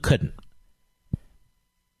 honestly, who couldn't?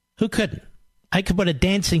 Who couldn't? I could put a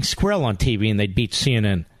dancing squirrel on TV and they'd beat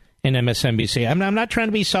CNN and MSNBC. I'm not trying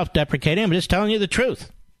to be self-deprecating. I'm just telling you the truth.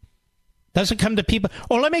 Doesn't come to people,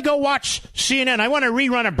 oh, let me go watch CNN. I want a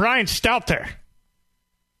rerun of Brian Stelter.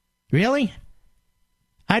 Really?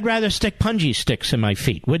 I'd rather stick punji sticks in my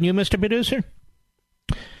feet. Wouldn't you, Mr. Producer?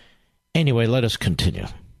 Anyway, let us continue.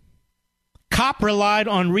 Kopp relied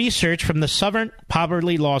on research from the Southern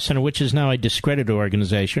Poverty Law Center, which is now a discredited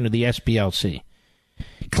organization, or the SPLC,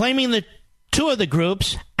 claiming that two of the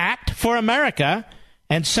groups, Act for America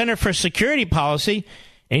and Center for Security Policy,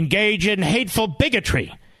 engage in hateful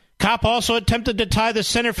bigotry. Kopp also attempted to tie the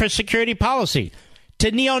Center for Security Policy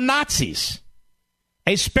to neo-Nazis,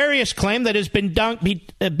 a spurious claim that has been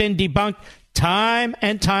debunked time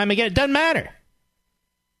and time again. It doesn't matter.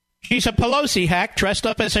 She's a Pelosi hack dressed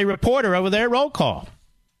up as a reporter over there at Roll Call.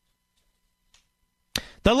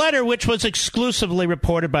 The letter, which was exclusively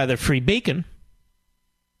reported by the Free Beacon,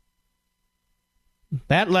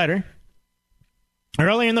 that letter,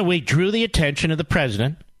 earlier in the week, drew the attention of the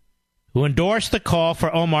president, who endorsed the call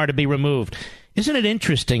for Omar to be removed. Isn't it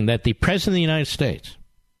interesting that the president of the United States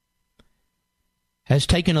has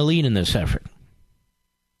taken a lead in this effort,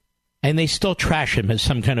 and they still trash him as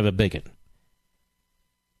some kind of a bigot?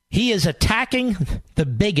 He is attacking the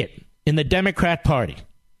bigot in the Democrat Party,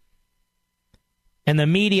 and the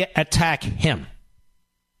media attack him.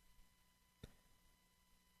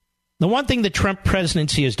 The one thing the Trump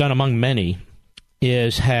presidency has done among many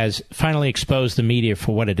has finally exposed the media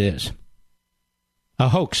for what it is. A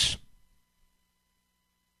hoax.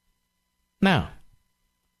 Now,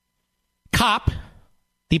 Kopp,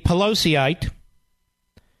 the Pelosiite,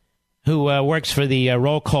 who works for the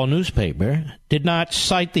Roll Call newspaper, did not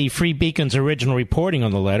cite the Free Beacon's original reporting on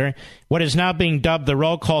the letter. What is now being dubbed the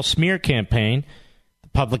Roll Call smear campaign, the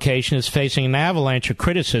publication is facing an avalanche of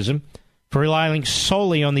criticism for relying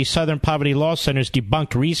solely on the Southern Poverty Law Center's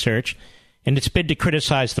debunked research in its bid to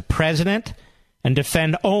criticize the president and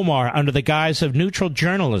defend Omar under the guise of neutral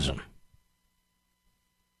journalism.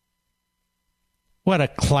 What a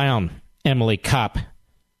clown, Emily Kopp.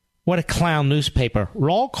 What a clown newspaper.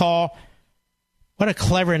 Roll call. What a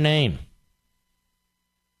clever name.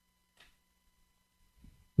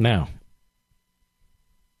 Now,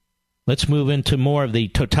 let's move into more of the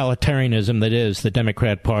totalitarianism that is the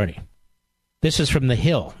Democrat Party. This is from the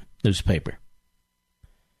Hill newspaper.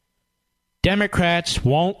 Democrats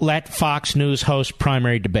won't let Fox News host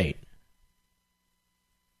primary debate.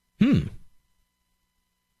 The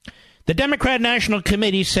Democrat National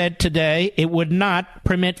Committee said today it would not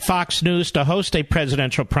permit Fox News to host a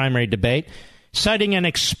presidential primary debate, citing an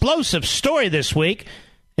explosive story this week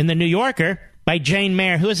in The New Yorker by Jane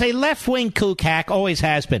Mayer, who is a left-wing kook hack, always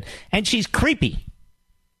has been, and she's creepy.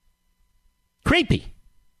 Creepy.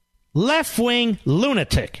 Left-wing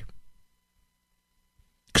lunatic.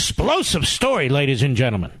 Explosive story, ladies and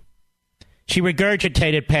gentlemen. She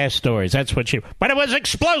regurgitated past stories. That's what she... But it was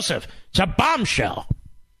explosive. It's a bombshell.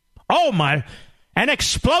 Oh, my... An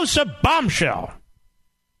explosive bombshell.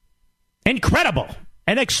 Incredible.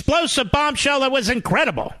 An explosive bombshell that was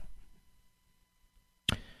incredible.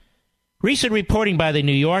 Recent reporting by The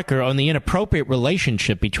New Yorker on the inappropriate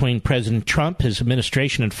relationship between President Trump, his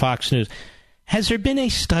administration, and Fox News. Has there been a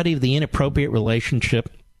study of the inappropriate relationship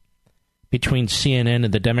between CNN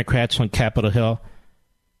and the Democrats on Capitol Hill,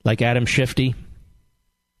 like Adam Schiff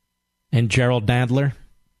and Gerald Nadler?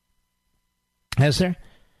 Has there?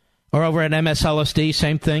 Or over at MSLSD,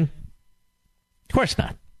 same thing? Of course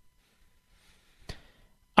not.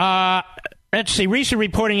 Let's see. Recent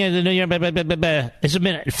reporting in the New York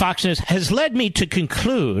Fox News has led me to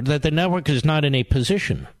conclude that the network is not in a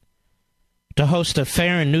position to host a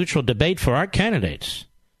fair and neutral debate for our candidates.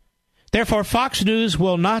 Therefore, Fox News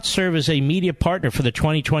will not serve as a media partner for the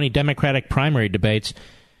 2020 Democratic primary debates,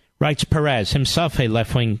 writes Perez, himself a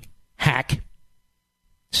left-wing hack,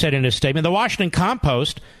 said in a statement. The Washington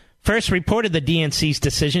Compost first reported the DNC's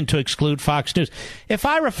decision to exclude Fox News. If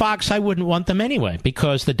I were Fox, I wouldn't want them anyway,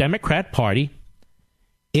 because the Democrat Party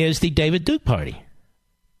is the David Duke Party.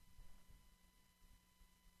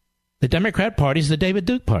 The Democrat Party is the David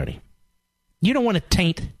Duke Party. You don't want to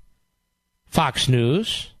taint Fox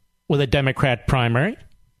News with a Democrat primary.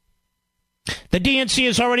 The DNC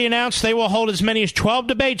has already announced they will hold as many as 12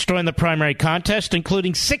 debates during the primary contest,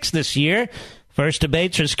 including 6 this year. First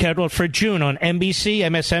debates are scheduled for June on NBC,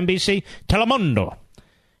 MSNBC, Telemundo,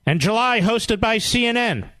 and July hosted by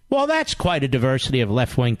CNN. Well, that's quite a diversity of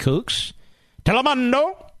left-wing kooks.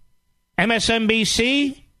 Telemundo,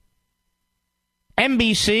 MSNBC,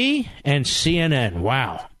 NBC, and CNN.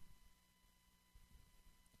 Wow.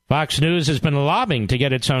 Fox News has been lobbying to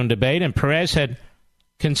get its own debate, and Perez had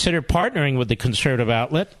considered partnering with the conservative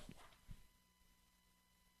outlet.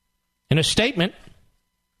 In a statement,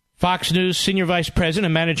 Fox News Senior Vice President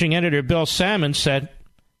and Managing Editor Bill Salmon said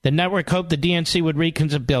the network hoped the DNC would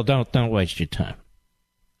reconsider. Bill, don't waste your time.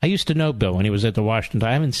 I used to know Bill when he was at the Washington.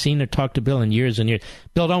 I haven't seen or talked to Bill in years and years.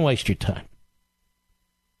 Bill, don't waste your time.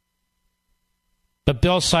 But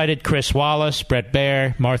Bill cited Chris Wallace, Brett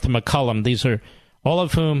Baer, Martha McCullum. These are all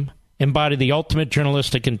of whom embody the ultimate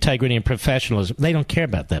journalistic integrity and professionalism. They don't care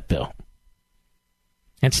about that, Bill.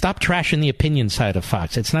 And stop trashing the opinion side of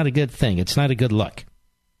Fox. It's not a good thing. It's not a good look.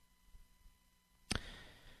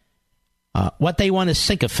 What they want is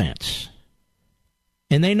sycophants.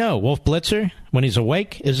 And they know Wolf Blitzer, when he's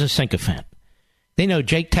awake, is a sycophant. They know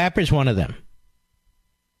Jake Tapper is one of them.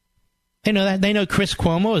 They know that. They know Chris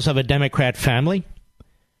Cuomo is of a Democrat family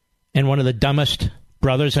and one of the dumbest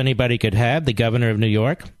brothers anybody could have, the governor of New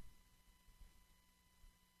York.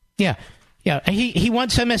 Yeah. He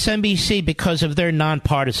wants MSNBC because of their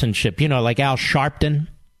nonpartisanship. You know, like Al Sharpton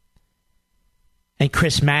and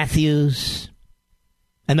Chris Matthews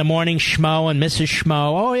and the Morning Schmo and Mrs.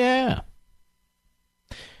 Schmo. Oh, yeah.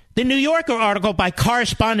 The New Yorker article by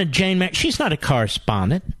correspondent Jane Mayer. She's not a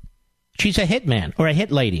correspondent. She's a hitman or a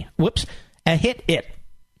hit lady. Whoops. A hit.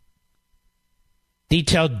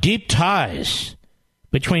 Detailed deep ties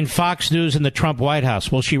between Fox News and the Trump White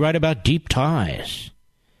House. Will she write about deep ties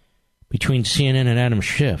between CNN and Adam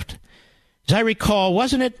Schiff? As I recall,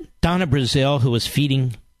 wasn't it Donna Brazile who was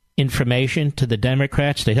feeding information to the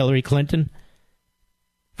Democrats, to Hillary Clinton,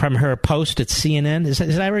 from her post at CNN?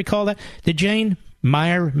 Did I recall that? Did Jane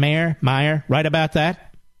Mayer write about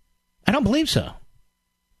that? I don't believe so.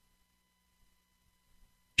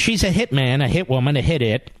 She's a hitman, a hit woman, a hit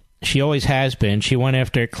it. She always has been. She went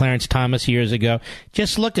after Clarence Thomas years ago.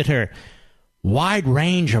 Just look at her wide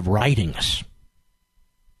range of writings.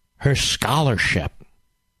 her scholarship,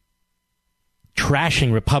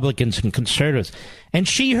 trashing Republicans and conservatives. And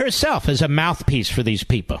she herself is a mouthpiece for these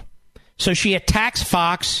people. So she attacks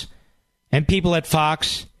Fox and people at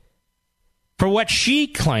Fox for what she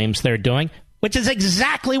claims they're doing, which is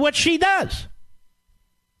exactly what she does.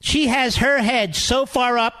 She has her head so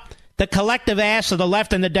far up the collective ass of the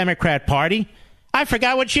left and the Democrat Party, I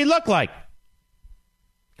forgot what she looked like.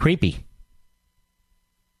 Creepy.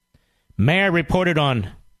 Mayer reported on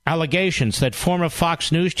allegations that former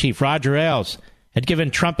Fox News chief Roger Ailes had given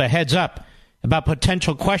Trump a heads up about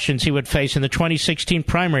potential questions he would face in the 2016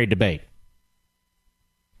 primary debate.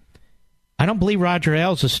 I don't believe Roger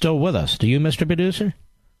Ailes is still with us. Do you, Mr. Producer?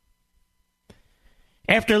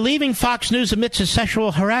 After leaving Fox News amidst a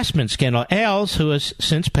sexual harassment scandal, Ailes, who has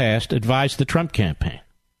since passed, advised the Trump campaign.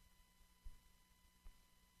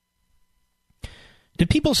 Do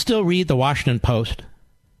people still read the Washington Post?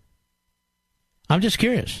 I'm just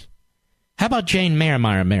curious. How about Jane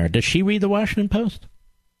Mayer? Does she read the Washington Post?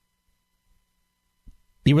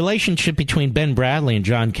 The relationship between Ben Bradley and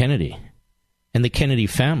John Kennedy and the Kennedy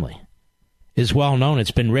family is well known.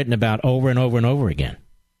 It's been written about over and over and over again.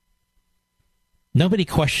 Nobody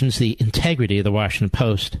questions the integrity of the Washington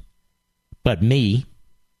Post but me.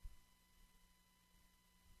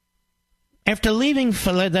 After leaving,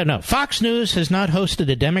 Fox News has not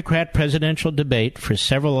hosted a Democrat presidential debate for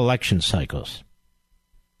several election cycles.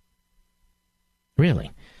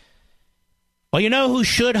 Really? Well, you know who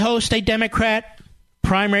should host a Democrat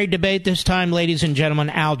primary debate this time, ladies and gentlemen?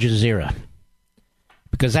 Al Jazeera.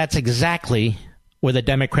 Because that's exactly where the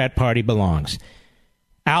Democrat Party belongs.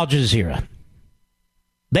 Al Jazeera.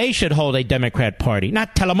 They should hold a Democrat Party,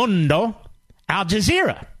 not Telemundo, Al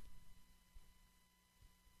Jazeera.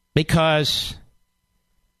 Because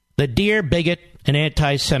the dear bigot and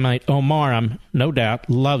anti-Semite Omar, no doubt,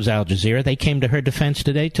 loves Al Jazeera. They came to her defense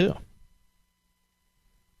today, too.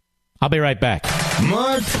 I'll be right back.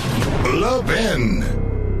 Mark Levin.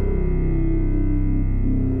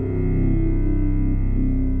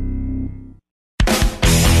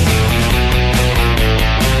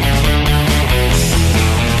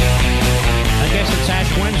 I guess it's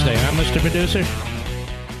Ash Wednesday, huh, Mr. Producer?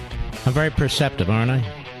 I'm very perceptive, aren't I?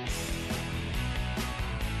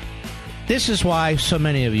 This is why so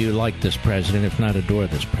many of you like this president, if not adore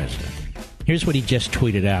this president. Here's what he just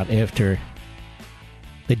tweeted out after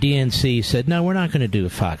the DNC said, no, we're not going to do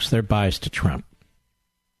Fox. They're biased to Trump.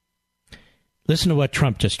 Listen to what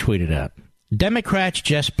Trump just tweeted out. Democrats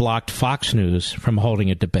just blocked Fox News from holding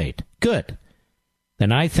a debate. Good.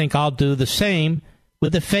 Then I think I'll do the same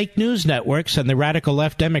with the fake news networks and the radical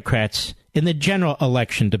left Democrats in the general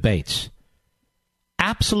election debates.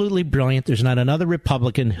 Absolutely brilliant. There's not another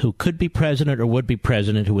Republican who could be president or would be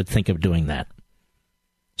president who would think of doing that.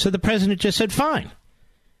 So the president just said, fine.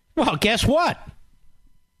 Well, guess what?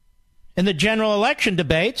 In the general election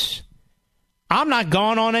debates, I'm not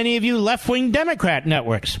going on any of you left-wing Democrat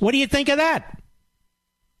networks. What do you think of that?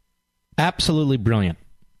 Absolutely brilliant.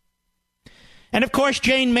 And, of course,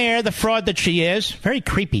 Jane Mayer, the fraud that she is, very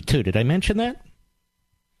creepy, too. Did I mention that?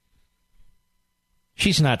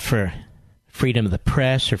 She's not for freedom of the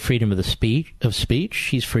press or freedom of the speech.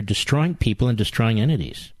 She's for destroying people and destroying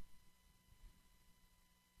entities.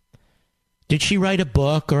 Did she write a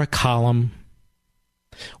book or a column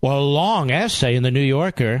or a long essay in the New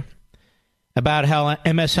Yorker about how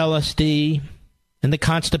MSLSD and the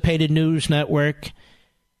Constipated News Network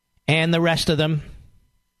and the rest of them,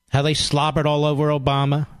 how they slobbered all over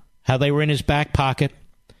Obama, how they were in his back pocket?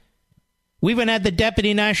 We even had the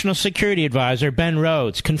Deputy National Security Advisor, Ben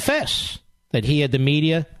Rhodes, confess that he had the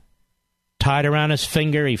media tied around his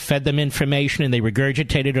finger. He fed them information and they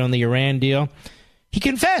regurgitated it on the Iran deal. He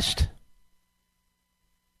confessed.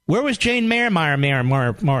 Where was Jane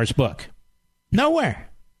Mayer-Mar's book? Nowhere.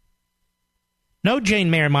 No Jane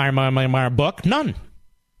Mayer book. None.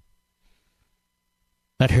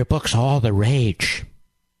 But her book's all the rage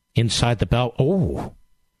inside the belt. Oh.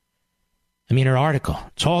 I mean, her article.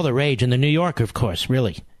 It's all the rage. In the New Yorker, of course,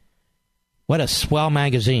 really. What a swell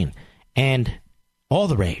magazine. And all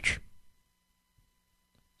the rage.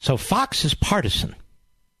 So Fox is partisan.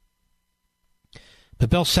 But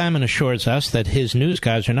Bill Salmon assures us that his news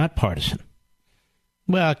guys are not partisan.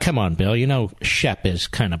 Well, come on, Bill. You know Shep is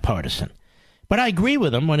kind of partisan. But I agree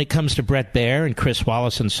with him when it comes to Bret Baier and Chris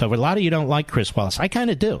Wallace and so forth. A lot of you don't like Chris Wallace. I kind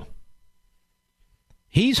of do.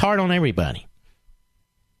 He's hard on everybody.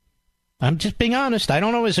 I'm just being honest. I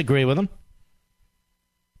don't always agree with him.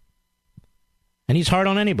 And he's hard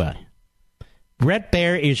on anybody. Bret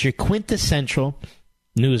Baier is your quintessential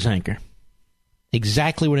news anchor.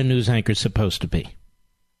 Exactly what a news anchor is supposed to be.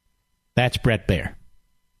 That's Bret Baier.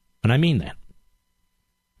 And I mean that.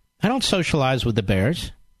 I don't socialize with the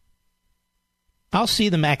Bears. I'll see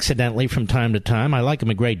them accidentally from time to time. I like them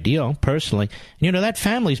a great deal, personally. You know, that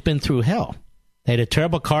family's been through hell. They had a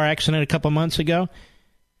terrible car accident a couple months ago,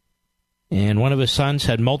 and one of his sons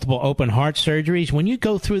had multiple open heart surgeries. When you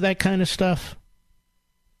go through that kind of stuff,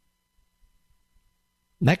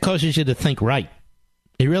 that causes you to think right.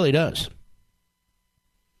 It really does.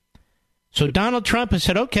 So Donald Trump has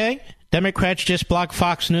said, okay, Democrats just blocked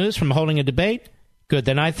Fox News from holding a debate. Good,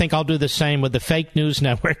 then I think I'll do the same with the fake news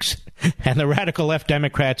networks and the radical left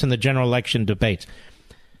Democrats in the general election debates.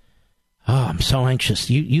 Oh, I'm so anxious.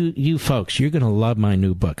 You folks, you're going to love my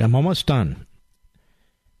new book. I'm almost done.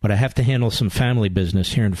 But I have to handle some family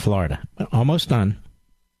business here in Florida. Almost done.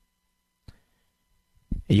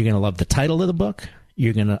 You're going to love the title of the book.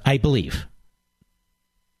 I believe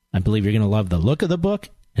you're going to love the look of the book.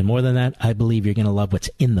 And more than that, I believe you're going to love what's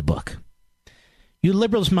in the book. You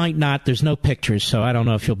liberals might not. There's no pictures, so I don't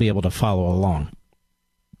know if you'll be able to follow along.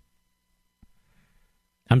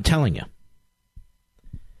 I'm telling you.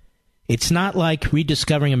 It's not like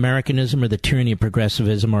Rediscovering Americanism or The Tyranny of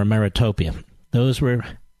Progressivism or Meritopia. Those were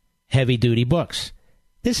heavy-duty books.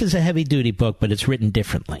 This is a heavy-duty book, but it's written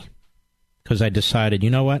differently. Because I decided,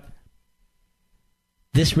 you know what?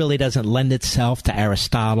 This really doesn't lend itself to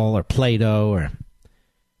Aristotle or Plato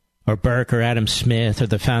or Burke or Adam Smith or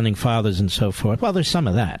the Founding Fathers and so forth. Well, there's some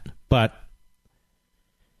of that. But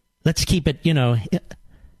let's keep it,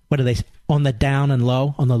 what are they, on the down and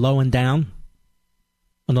low, on the low and down?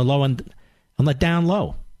 On the low and on the down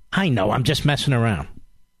low. I know, I'm just messing around.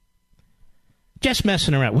 Just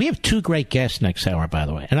messing around. We have two great guests next hour, by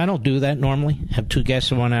the way. And I don't do that normally, have two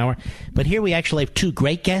guests in 1 hour. But here we actually have two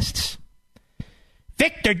great guests.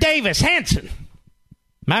 Victor Davis Hanson,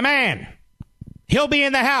 my man. He'll be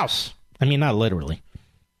in the house. I mean, not literally.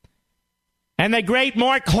 And the great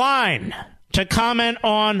Mark Klein to comment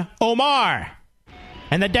on Omar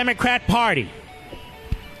and the Democrat Party.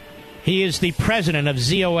 He is the president of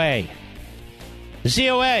ZOA.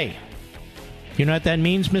 ZOA. You know what that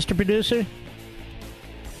means, Mr. Producer?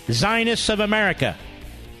 Zionists of America.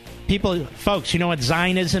 Folks, you know what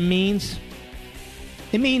Zionism means?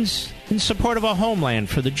 It means in support of a homeland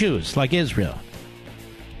for the Jews, like Israel.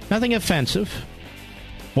 Nothing offensive.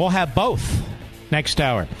 We'll have both next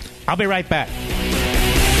hour. I'll be right back.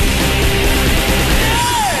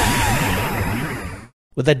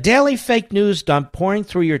 With a daily fake news dump pouring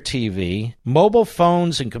through your TV, mobile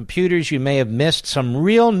phones, and computers, you may have missed some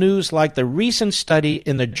real news like the recent study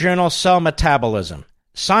in the journal Cell Metabolism.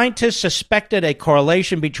 Scientists suspected a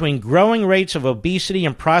correlation between growing rates of obesity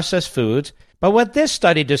and processed foods, but what this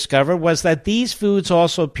study discovered was that these foods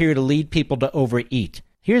also appear to lead people to overeat.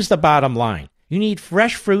 Here's the bottom line. You need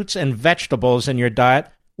fresh fruits and vegetables in your diet,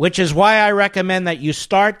 which is why I recommend that you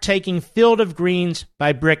start taking Field of Greens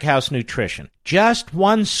by Brickhouse Nutrition. Just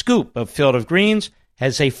one scoop of Field of Greens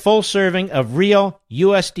has a full serving of real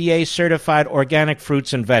USDA-certified organic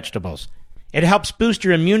fruits and vegetables. It helps boost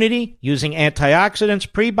your immunity using antioxidants,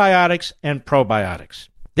 prebiotics, and probiotics.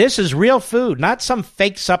 This is real food, not some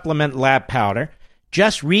fake supplement lab powder.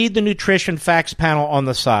 Just read the nutrition facts panel on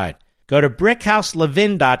the side. Go to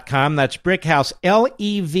BrickhouseLevin.com, that's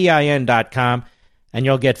BrickhouseLevin.com, and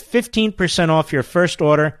you'll get 15% off your first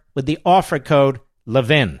order with the offer code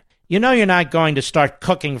LEVIN. You know you're not going to start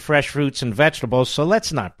cooking fresh fruits and vegetables, so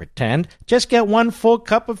let's not pretend. Just get 1 full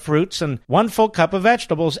cup of fruits and 1 full cup of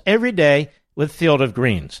vegetables every day with Field of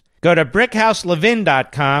Greens. Go to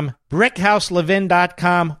BrickhouseLevin.com,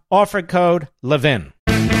 BrickhouseLevin.com, offer code LEVIN.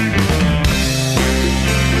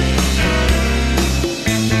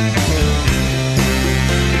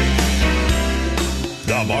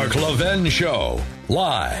 The Mark Levin Show,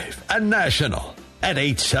 live and national at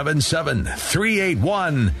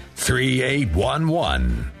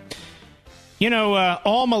 877-381-3811. You know,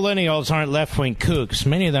 all millennials aren't left-wing kooks.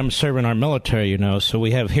 Many of them serve in our military, so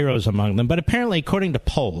we have heroes among them. But apparently, according to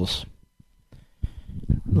polls, a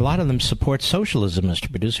lot of them support socialism,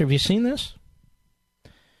 Mr. Producer. Have you seen this?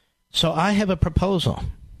 So I have a proposal.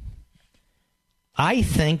 I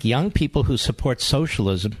think young people who support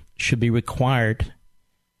socialism should be required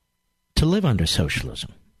to live under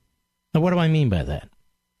socialism. Now, what do I mean by that?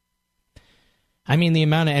 I mean the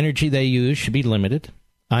amount of energy they use should be limited.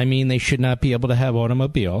 I mean they should not be able to have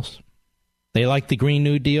automobiles. They like the Green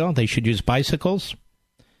New Deal. They should use bicycles.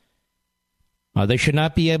 They should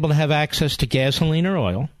not be able to have access to gasoline or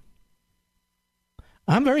oil.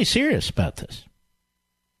 I'm very serious about this.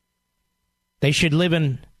 They should live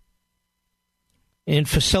in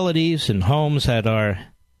facilities and homes that are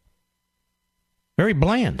very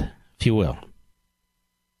bland, if you will.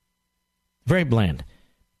 Very bland.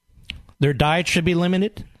 Their diet should be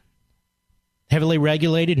limited, heavily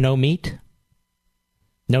regulated, no meat,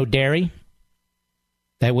 no dairy.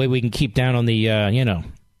 That way we can keep down on the,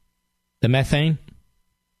 the methane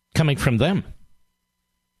coming from them.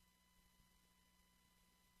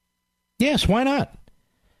 Yes, why not?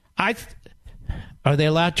 Are they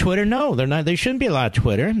allowed Twitter? No, they're not. They shouldn't be allowed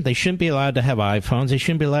Twitter. They shouldn't be allowed to have iPhones. They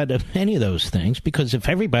shouldn't be allowed to have any of those things, because if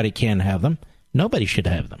everybody can have them, nobody should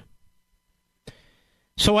have them.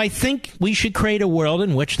 So I think we should create a world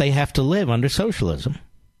in which they have to live under socialism,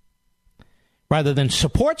 rather than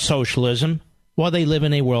support socialism while they live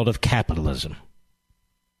in a world of capitalism.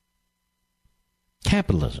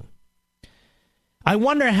 Capitalism. I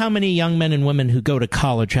wonder how many young men and women who go to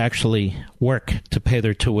college actually work to pay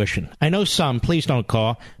their tuition. I know some, please don't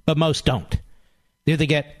call, but most don't. They either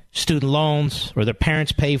get student loans or their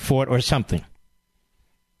parents pay for it or something.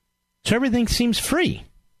 So everything seems free,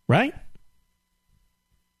 right?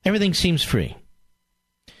 Everything seems free.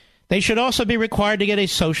 They should also be required to get a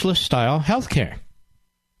socialist-style health care.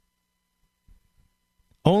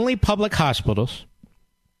 Only public hospitals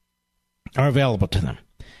are available to them.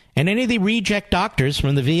 And any of the reject doctors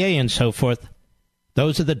from the VA and so forth,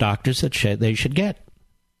 those are the doctors that they should get.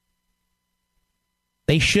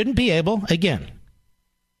 They shouldn't be able, again,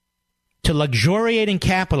 to luxuriate in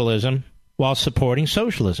capitalism while supporting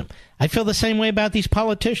socialism. I feel the same way about these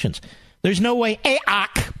politicians. There's no way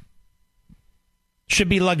AOC should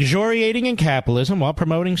be luxuriating in capitalism while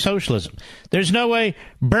promoting socialism. There's no way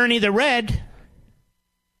Bernie the Red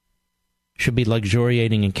should be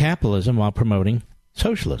luxuriating in capitalism while promoting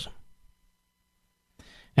socialism.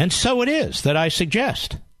 And so it is that I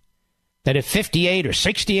suggest that if 58 or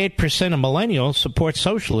 68% of millennials support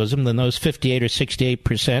socialism, then those 58 or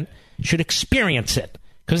 68% should experience it,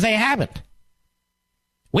 because they haven't.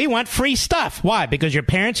 We want free stuff. Why? Because your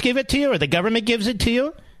parents give it to you, or the government gives it to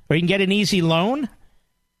you, or you can get an easy loan?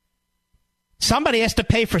 Somebody has to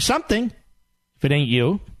pay for something, if it ain't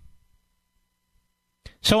you.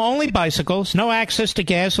 So only bicycles, no access to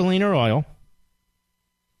gasoline or oil.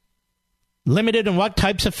 Limited in what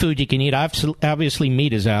types of food you can eat. Obviously,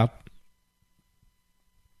 meat is out.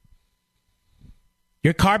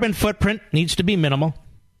 Your carbon footprint needs to be minimal.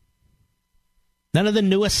 None of the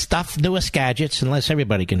newest stuff, newest gadgets, unless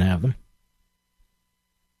everybody can have them.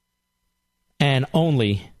 And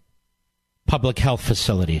only public health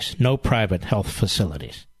facilities. No private health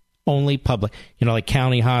facilities. Only public, like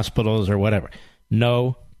county hospitals or whatever.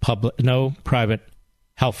 No private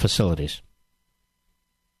health facilities.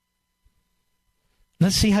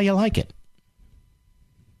 Let's see how you like it.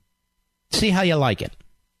 See how you like it.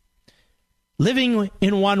 Living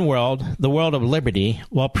in one world, the world of liberty,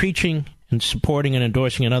 while preaching and supporting and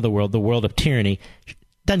endorsing another world, the world of tyranny,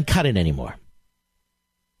 doesn't cut it anymore.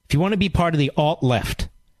 If you want to be part of the alt-left,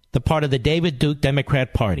 the part of the David Duke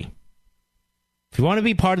Democrat Party, if you want to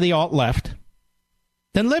be part of the alt-left,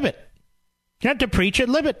 then live it. You don't have to preach it,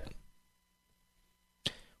 live it.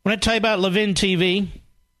 When I tell you about Levin TV,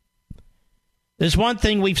 there's one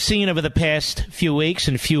thing we've seen over the past few weeks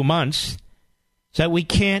and few months, is that we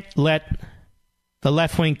can't let the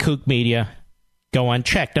left-wing kook media go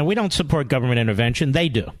unchecked. Now, we don't support government intervention. They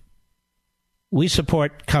do. We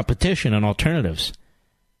support competition and alternatives.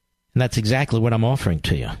 And that's exactly what I'm offering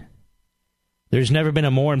to you. There's never been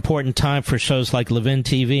a more important time for shows like Levin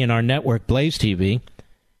TV and our network, Blaze TV,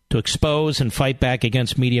 to expose and fight back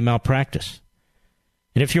against media malpractice.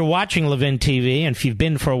 And if you're watching Levin TV, and if you've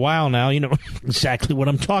been for a while now, you know exactly what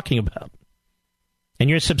I'm talking about. And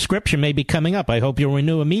your subscription may be coming up. I hope you'll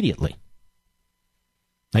renew immediately.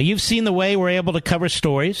 Now, you've seen the way we're able to cover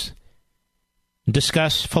stories,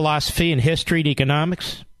 discuss philosophy and history and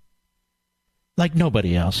economics like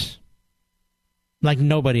nobody else. Like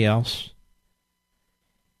nobody else.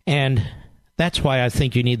 And that's why I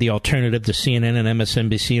think you need the alternative to CNN and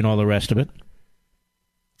MSNBC and all the rest of it.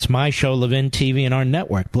 It's my show, Levin TV, and our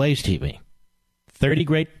network, Blaze TV. 30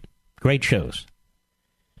 great shows.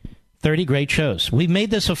 30 great shows. We've made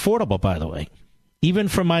this affordable, by the way, even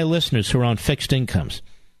for my listeners who are on fixed incomes.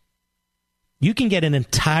 You can get an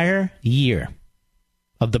entire year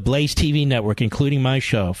of the Blaze TV network, including my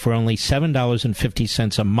show, for only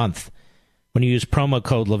 $7.50 a month when you use promo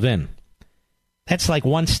code Levin. That's like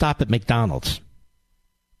one stop at McDonald's.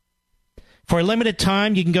 For a limited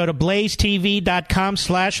time, you can go to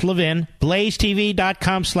blazetv.com/Levin,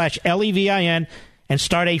 blazetv.com/LEVIN, and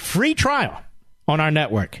start a free trial on our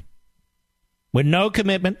network with no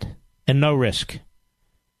commitment and no risk.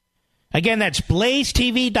 Again, that's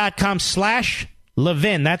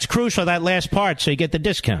blazetv.com/Levin. That's crucial, that last part, so you get the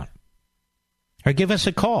discount. Or give us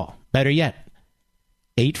a call. Better yet,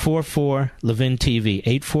 844-LEVIN-TV,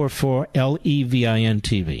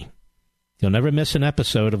 844-LEVIN-TV. You'll never miss an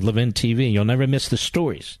episode of Levin TV. You'll never miss the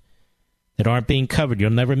stories that aren't being covered. You'll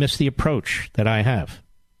never miss the approach that I have.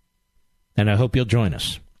 And I hope you'll join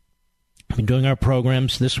us. I've been doing our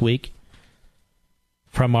programs this week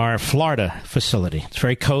from our Florida facility. It's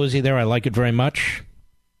very cozy there. I like it very much.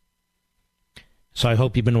 So I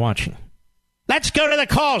hope you've been watching. Let's go to the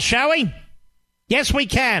call, shall we? Yes, we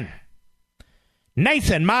can.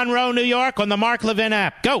 Nathan, Monroe, New York, on the Mark Levin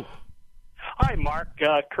app. Go. Hi, Mark.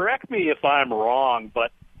 Correct me if I'm wrong,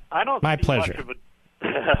 but I don't. My see pleasure. Much of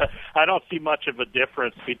I don't see much of a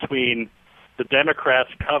difference between the Democrats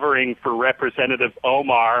covering for Representative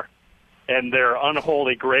Omar and their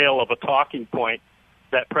unholy grail of a talking point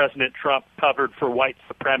that President Trump covered for white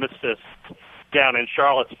supremacists down in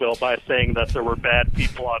Charlottesville by saying that there were bad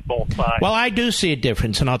people on both sides. Well, I do see a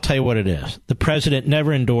difference, and I'll tell you what it is. The president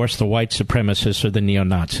never endorsed the white supremacists or the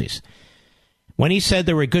neo-Nazis. When he said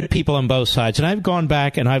there were good people on both sides, and I've gone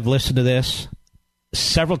back and I've listened to this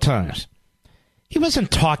several times, he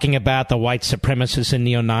wasn't talking about the white supremacists and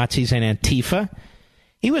neo-Nazis and Antifa.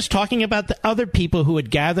 He was talking about the other people who had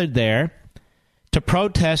gathered there to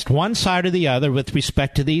protest one side or the other with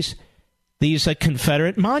respect to these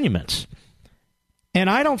Confederate monuments. And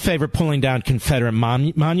I don't favor pulling down Confederate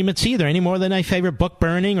monuments either, any more than I favor book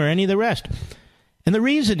burning or any of the rest. And the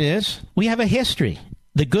reason is we have a history,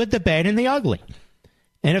 the good, the bad, and the ugly.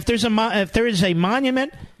 And if there is a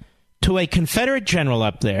monument to a Confederate general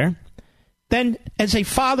up there, then as a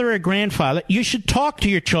father or grandfather, you should talk to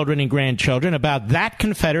your children and grandchildren about that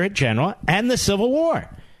Confederate general and the Civil War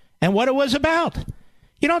and what it was about.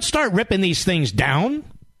 You don't start ripping these things down.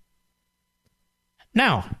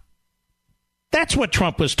 Now, that's what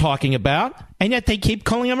Trump was talking about, and yet they keep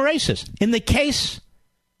calling him racist. In the case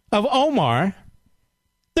of Omar,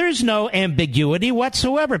 there's no ambiguity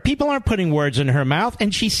whatsoever. People aren't putting words in her mouth,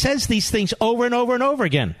 and she says these things over and over and over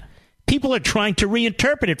again. People are trying to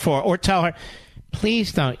reinterpret it for her or tell her,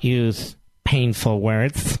 please don't use painful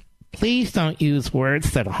words. Please don't use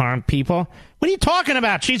words that harm people. What are you talking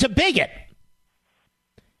about? She's a bigot.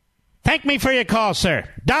 Thank me for your call, sir.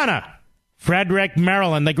 Donna. Frederick,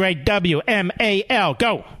 Maryland, the great WMAL.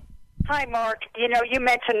 Go. Hi, Mark. You know, you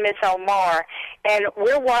mentioned Miss Omar, and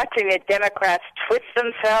we're watching the Democrats twist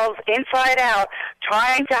themselves inside out,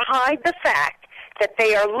 trying to hide the fact that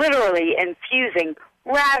they are literally infusing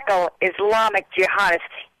radical Islamic jihadists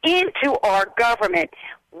into our government.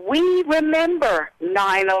 We remember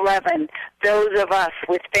 9/11, those of us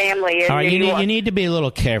with family in New York. You need to be a little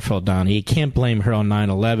careful, Donna. You can't blame her on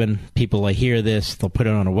 9/11. People will hear this. They'll put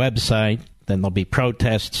it on a website. Then there'll be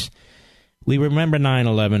protests. We remember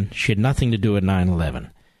 9/11. She had nothing to do with 9/11.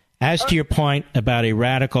 As to your point about a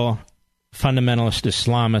radical fundamentalist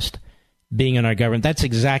Islamist being in our government, that's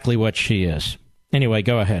exactly what she is. Anyway,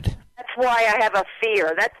 go ahead. That's why I have a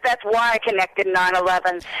fear. That's why I connected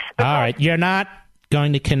 9/11. All right, you're not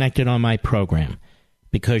going to connect it on my program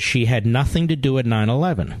because she had nothing to do with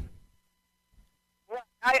 9/11.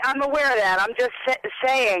 I'm aware of that. I'm just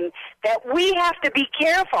saying that we have to be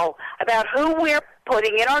careful about who we're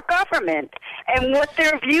putting in our government and what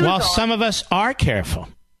their views are. Well, some of us are careful.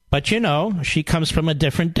 But, you know, she comes from a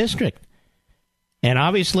different district. And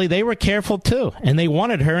obviously they were careful, too. And they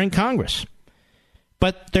wanted her in Congress.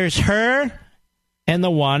 But there's her and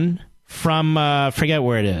the one from, forget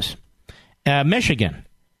where it is, Michigan.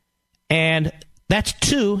 And that's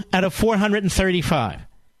 2 out of 435.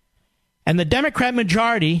 And the Democrat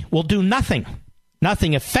majority will do nothing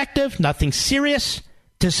effective, nothing serious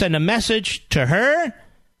to send a message to her,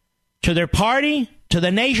 to their party, to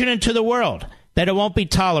the nation, and to the world that it won't be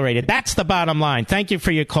tolerated. That's the bottom line. Thank you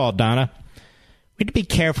for your call, Donna. We have to be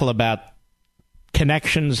careful about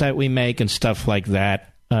connections that we make and stuff like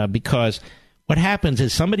that because what happens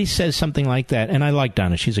is somebody says something like that, and I like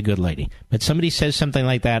Donna, she's a good lady, but somebody says something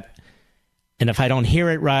like that, and if I don't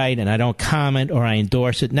hear it right and I don't comment or I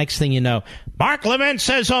endorse it, next thing you know, Mark Levin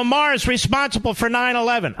says Omar is responsible for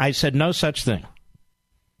 9/11. I said no such thing.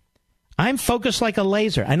 I'm focused like a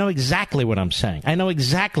laser. I know exactly what I'm saying. I know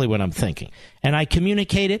exactly what I'm thinking. And I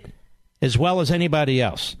communicate it as well as anybody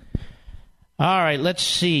else. All right, let's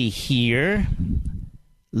see here.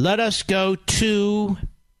 Let us go to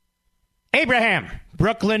Abraham,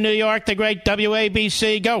 Brooklyn, New York, the great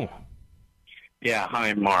WABC. Go. Yeah,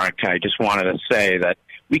 hi, Mark. I just wanted to say that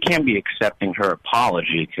we can't be accepting her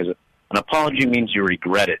apology because an apology means you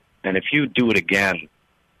regret it. And if you do it again,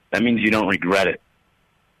 that means you don't regret it.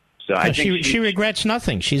 So I think she regrets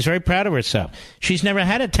nothing. She's very proud of herself. She's never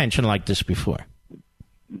had attention like this before.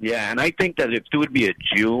 Yeah, and I think that if there would be a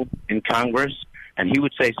Jew in Congress, and he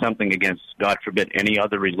would say something against, God forbid, any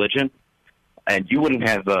other religion, and you wouldn't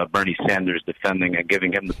have Bernie Sanders defending and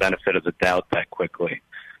giving him the benefit of the doubt that quickly.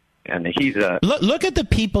 And he's look at the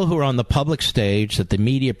people who are on the public stage that the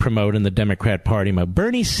media promote in the Democrat Party.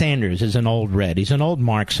 Bernie Sanders is an old red. He's an old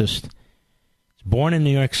Marxist. He's born in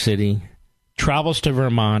New York City, travels to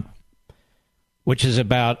Vermont, which is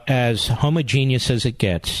about as homogeneous as it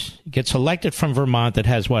gets. He gets elected from Vermont that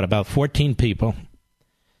has, about 14 people.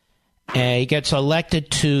 He gets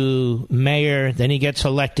elected to mayor, then he gets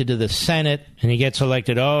elected to the Senate, and he gets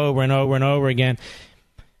elected over and over and over again.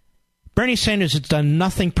 Bernie Sanders has done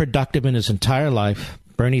nothing productive in his entire life.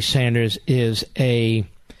 Bernie Sanders is a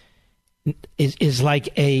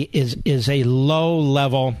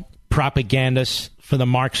low-level propagandist for the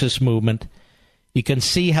Marxist movement. You can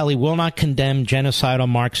see how he will not condemn genocidal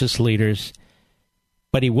Marxist leaders,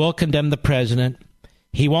 but he will condemn the president.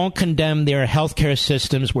 He won't condemn their healthcare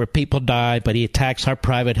systems where people die, but he attacks our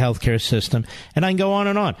private healthcare system. And I can go on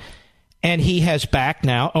and on. And he has backed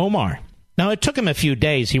now Omar. Now, it took him a few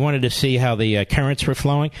days. He wanted to see how the currents were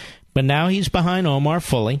flowing. But now he's behind Omar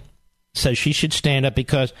fully. Says she should stand up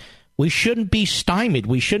because we shouldn't be stymied.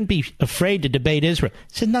 We shouldn't be afraid to debate Israel.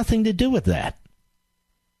 This has nothing to do with that.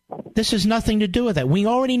 This has nothing to do with that. We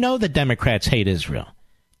already know the Democrats hate Israel.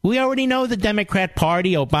 We already know the Democrat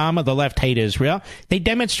Party, Obama, the left hate Israel. They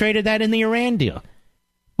demonstrated that in the Iran deal.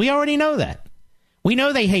 We already know that. We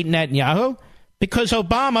know they hate Netanyahu because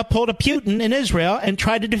Obama pulled a Putin in Israel and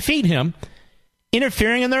tried to defeat him,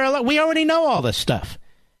 interfering in their election. We already know all this stuff.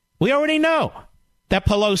 We already know that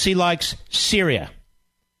Pelosi likes Syria.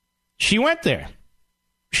 She went there.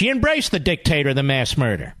 She embraced the dictator, the mass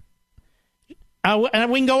murder.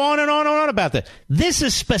 And we can go on and on and on about this. This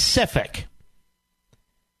is specific.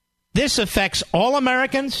 This affects all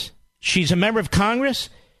Americans. She's a member of Congress.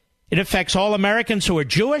 It affects all Americans who are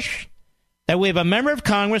Jewish. That we have a member of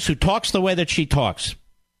Congress who talks the way that she talks.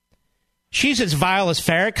 She's as vile as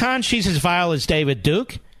Farrakhan. She's as vile as David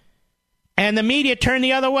Duke. And the media turn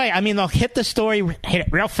the other way. I mean, they'll hit the story, hit it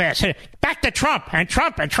real fast. Hit it. Back to Trump and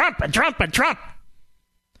Trump and Trump and Trump and Trump.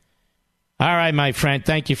 All right, my friend.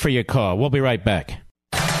 Thank you for your call. We'll be right back.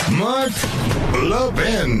 Mark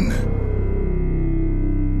Levin.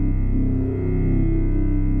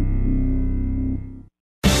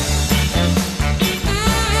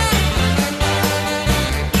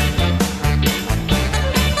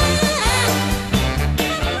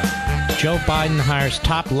 Joe Biden hires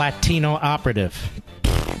top Latino operative.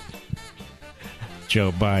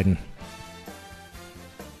 Joe Biden.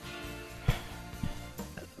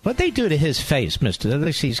 What'd they do to his face, mister?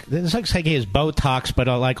 This looks like he has Botox, but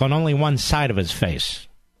like on only one side of his face.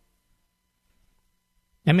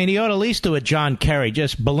 I mean, he ought to at least do a John Kerry.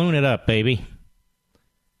 Just balloon it up, baby.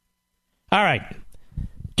 All right.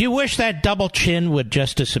 Do you wish that double chin would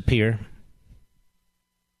just disappear?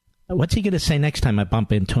 What's he going to say next time I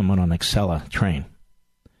bump into him on an Excella train?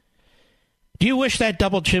 Do you wish that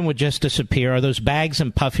double chin would just disappear? Are those bags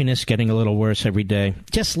and puffiness getting a little worse every day?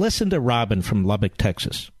 Just listen to Robin from Lubbock,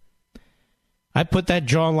 Texas. I put that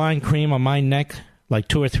jawline cream on my neck like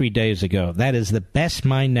 2 or 3 days ago. That is the best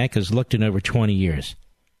my neck has looked in over 20 years.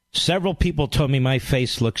 Several people told me my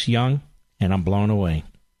face looks young, and I'm blown away.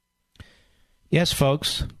 Yes,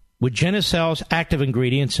 folks. With Genucel's active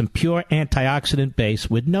ingredients and pure antioxidant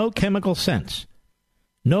base with no chemical scents,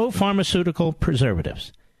 no pharmaceutical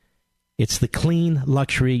preservatives. It's the clean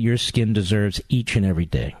luxury your skin deserves each and every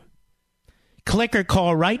day. Click or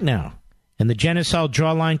call right now, and the Genucel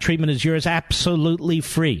jawline treatment is yours absolutely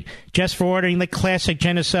free, just for ordering the classic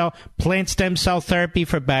Genucel plant stem cell therapy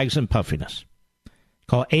for bags and puffiness.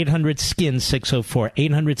 Call 800-SKIN-604,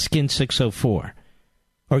 800-SKIN-604.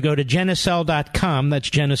 Or go to Genucel.com. That's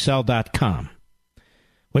Genucel.com.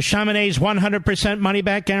 With Chamonix's 100%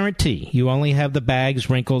 money-back guarantee, you only have the bags,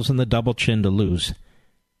 wrinkles, and the double chin to lose.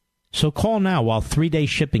 So call now while 3-day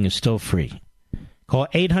shipping is still free. Call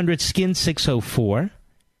 800-SKIN-604,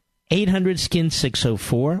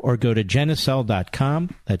 800-SKIN-604, or go to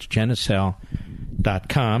Genucel.com. That's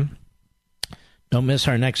Genucel.com. Don't miss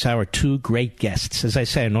our next hour. 2 great guests. As I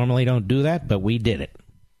say, I normally don't do that, but we did it.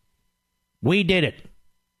 We did it.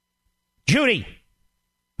 Judy,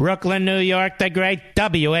 Brooklyn, New York, the great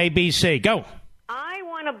WABC. Go. I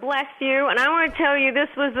want to bless you, and I want to tell you this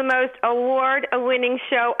was the most award-winning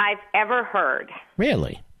show I've ever heard.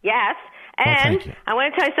 Really? Yes. And I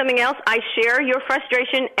want to tell you something else. I share your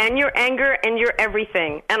frustration and your anger and your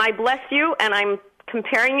everything. And I bless you, and I'm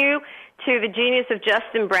comparing you to the genius of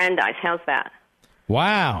Justin Brandeis. How's that?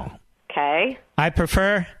 Wow. Okay. I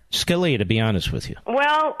prefer Scalia, to be honest with you.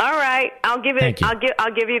 Well, all right. I'll give it.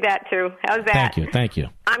 I'll give you that too. How's that? Thank you.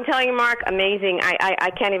 I'm telling you, Mark, amazing.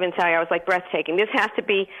 I can't even tell you. I was like breathtaking. This has to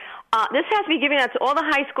be given out to all the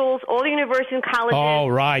high schools, all the universities and colleges. Oh,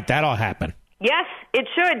 right. That'll happen. Yes, it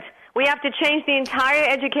should. We have to change the entire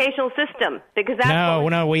educational system because that's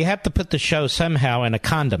no. We have to put the show somehow in a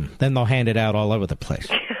condom. Then they'll hand it out all over the place.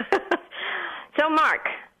 So, Mark.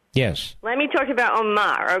 Yes. Let me talk about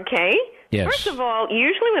Omar, okay? Yes. First of all,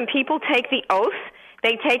 usually when people take the oath,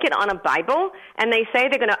 they take it on a Bible, and they say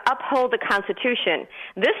they're going to uphold the Constitution.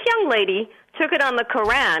 This young lady took it on the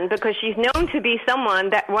Quran because she's known to be someone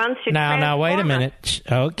that wants to Now, wait a minute.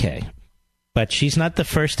 Okay. But she's not the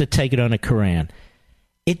first to take it on a Quran.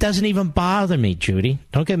 It doesn't even bother me, Judy.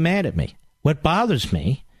 Don't get mad at me. What bothers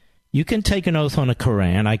me, you can take an oath on a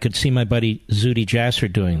Quran. I could see my buddy Zuhdi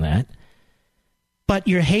Jasser doing that. But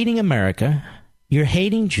you're hating America. You're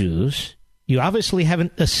hating Jews. You obviously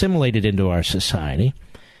haven't assimilated into our society.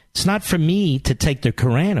 It's not for me to take their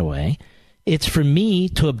Quran away. It's for me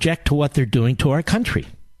to object to what they're doing to our country.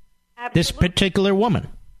 Absolutely. This particular woman.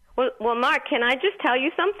 Well, Mark, can I just tell you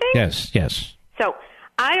something? Yes. So,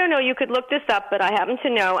 I don't know, you could look this up, but I happen to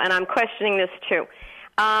know, and I'm questioning this too.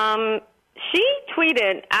 She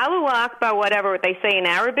tweeted, Allahu Akbar, whatever they say in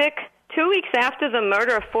Arabic, 2 weeks after the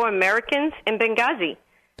murder of 4 Americans in Benghazi.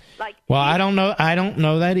 Well, I don't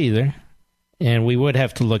know that either. And we would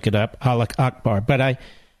have to look it up, Allahu Akbar. But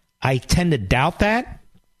I tend to doubt that.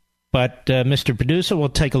 But Mr. Producer will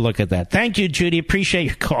take a look at that. Thank you, Judy. Appreciate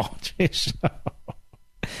your call.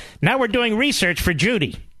 Now we're doing research for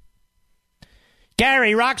Judy.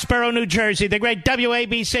 Gary, Roxborough, New Jersey, the great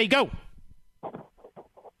WABC. Go.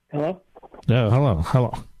 Hello? Oh,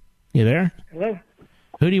 hello. You there? Hello?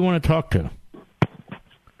 Who do you want to talk to?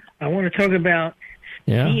 I want to talk about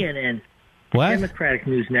CNN. What? Democratic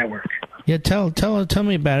News Network. Yeah, tell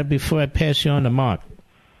me about it before I pass you on to Mark.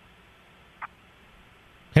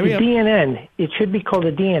 Hurry up. DNN. It should be called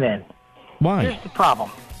a DNN. Why? Here's the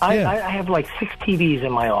problem. I have like 6 TVs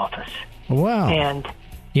in my office. Wow. And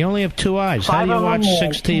you only have 2 eyes. How do you watch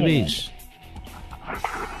 6 TVs?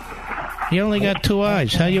 You only got 2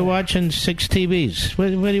 eyes. How are you watching 6 TVs? What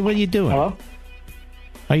are you doing? Hello?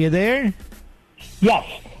 Are you there? Yes.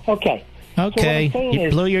 Okay. Okay.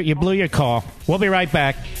 So you blew your call. We'll be right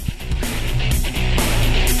back.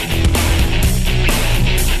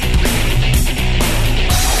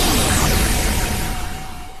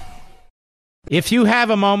 If you have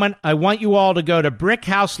a moment, I want you all to go to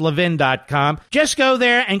BrickhouseLevin.com. Just go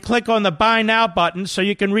there and click on the Buy Now button so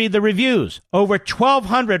you can read the reviews. Over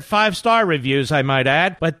 1,200 5-star reviews, I might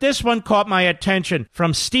add, but this one caught my attention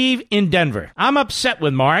from Steve in Denver. I'm upset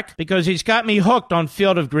with Mark because he's got me hooked on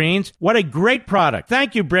Field of Greens. What a great product.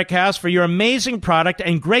 Thank you, Brickhouse, for your amazing product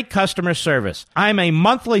and great customer service. I'm a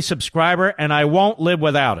monthly subscriber, and I won't live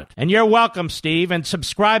without it. And you're welcome, Steve, and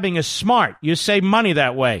subscribing is smart. You save money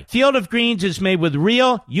that way. Field of Greens is made with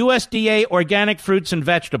real USDA organic fruits and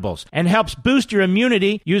vegetables and helps boost your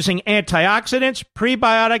immunity using antioxidants,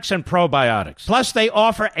 prebiotics, and probiotics. Plus, they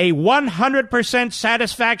offer a 100%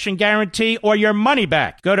 satisfaction guarantee or your money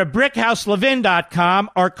back. Go to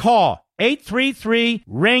BrickhouseLevin.com or call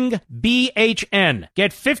 833-RING-BHN.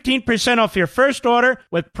 Get 15% off your first order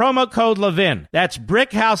with promo code Levin. That's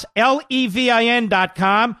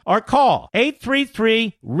BrickhouseLevin.com or call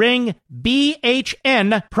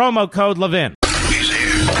 833-RING-BHN, promo code Levin.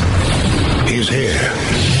 He's here.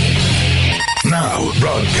 Now,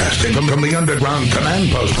 broadcasting from the underground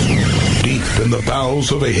command post, deep in the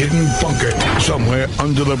bowels of a hidden bunker, somewhere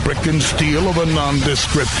under the brick and steel of a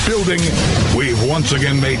nondescript building, we've once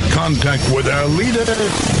again made contact with our leader,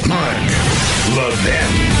 Mark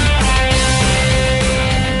Levin.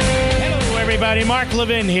 Everybody, Mark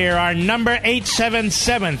Levin here. Our number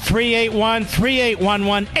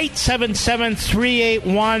 877-381-3811,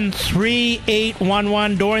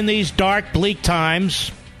 877-381-3811. During these dark, bleak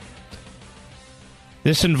times,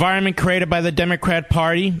 this environment created by the Democrat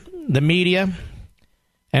Party, the media,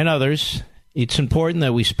 and others, it's important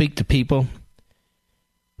that we speak to people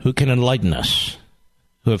who can enlighten us,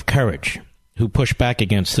 who have courage, who push back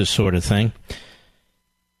against this sort of thing.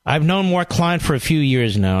 I've known Mark Klein for a few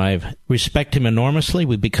years now. I respect him enormously.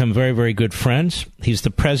 We've become very, very good friends. He's the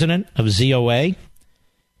president of ZOA.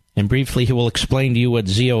 And briefly, he will explain to you what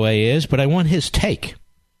ZOA is. But I want his take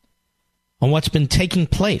on what's been taking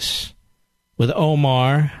place with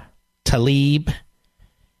Omar, Tlaib,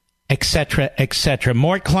 etc., etc.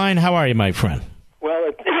 Mark Klein, how are you, my friend? Well,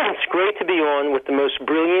 it's great to be on with the most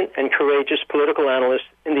brilliant and courageous political analyst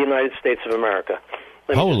in the United States of America.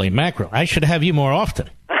 Holy mackerel. I should have you more often.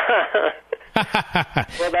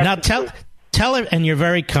 Now tell her, and you're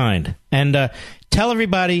very kind, and tell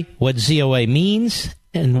everybody what ZOA means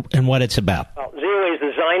and what it's about. ZOA is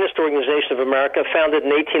the Zionist Organization of America, founded in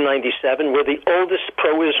 1897. We're the oldest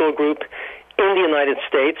pro-Israel group in the United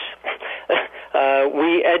States.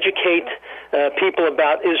 We educate people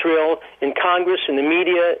about Israel in Congress, in the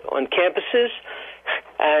media, on campuses,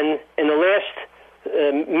 and in the last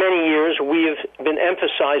many years we have been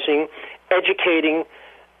emphasizing educating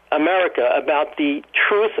America about the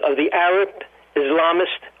truth of the Arab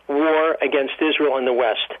Islamist war against Israel in the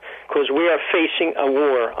West, because we are facing a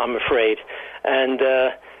war, I'm afraid. And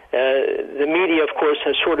the media, of course,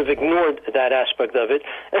 has sort of ignored that aspect of it.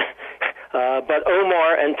 But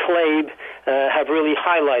Omar and Tlaib have really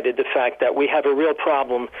highlighted the fact that we have a real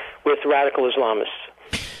problem with radical Islamists.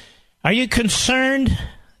 Are you concerned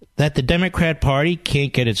that the Democrat Party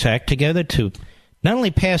can't get its act together to not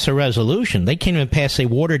only pass a resolution, they can't even pass a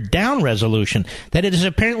watered-down resolution, that it has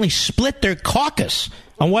apparently split their caucus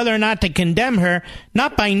on whether or not to condemn her,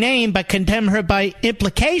 not by name, but condemn her by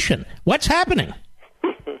implication? What's happening?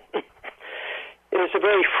 It is a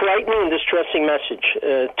very frightening and distressing message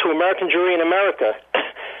to American Jewry in America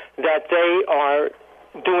that they are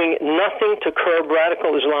doing nothing to curb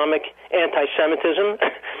radical Islamic anti-Semitism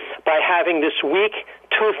by having this weak,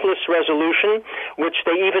 toothless resolution, which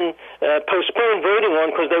they even postponed voting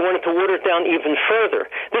on because they wanted to water it down even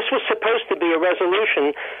further. This was supposed to be a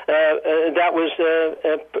resolution that was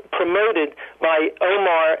promoted by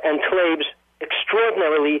Omar and Tlaib's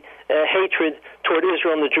extraordinarily hatred toward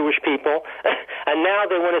Israel and the Jewish people, and now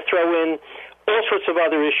they want to throw in all sorts of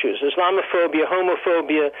other issues, Islamophobia,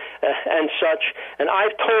 homophobia, and such. And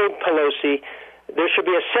I've told Pelosi there should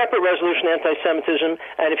be a separate resolution on anti-Semitism,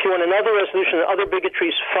 and if you want another resolution on other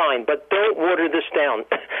bigotries, fine, but don't water this down.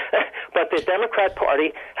 But the Democrat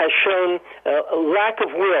Party has shown a lack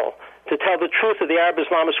of will to tell the truth of the Arab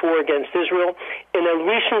Islamist war against Israel. In a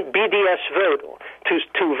recent BDS vote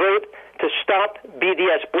to vote to stop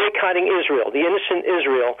BDS boycotting Israel, the innocent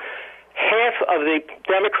Israel, half of the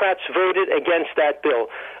Democrats voted against that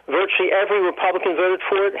bill. Virtually every Republican voted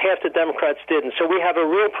for it. Half the Democrats didn't. So we have a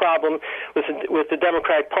real problem with the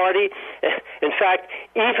Democratic Party. In fact,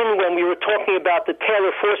 even when we were talking about the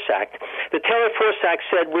Taylor-Force Act, the Taylor-Force Act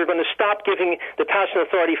said we're going to stop giving the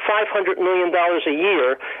Palestinian Authority $500 million a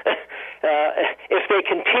year if they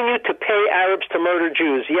continue to pay Arabs to murder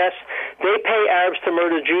Jews. Yes, they pay Arabs to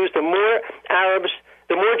murder Jews. The more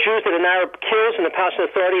Jews that an Arab kills in the Palestinian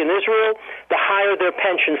Authority in Israel, the higher their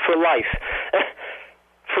pension for life.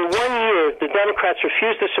 For 1 year, the Democrats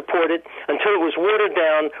refused to support it until it was watered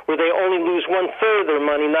down, where they only lose 1/3 of their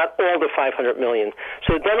money, not all the $500 million.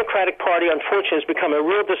 So the Democratic Party, unfortunately, has become a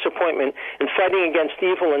real disappointment in fighting against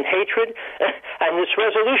evil and hatred. And this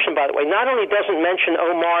resolution, by the way, not only doesn't mention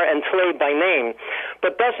Omar and Tlaib by name,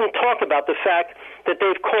 but doesn't talk about the fact that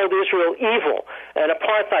they've called Israel evil, an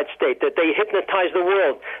apartheid state, that they hypnotize the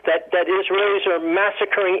world, that Israelis are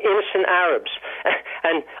massacring innocent Arabs.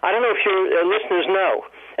 And I don't know if your listeners know,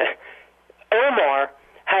 Omar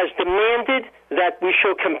has demanded that we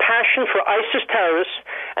show compassion for ISIS terrorists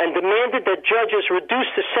and demanded that judges reduce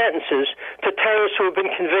the sentences to terrorists who have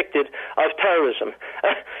been convicted of terrorism.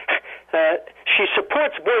 She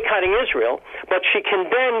supports boycotting Israel, but she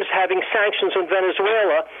condemns having sanctions on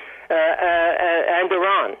Venezuela and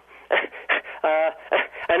Iran.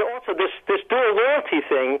 And also this dual loyalty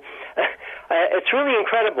thing, it's really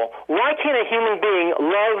incredible. Why can't a human being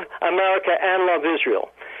love America and love Israel?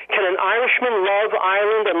 Can an Irishman love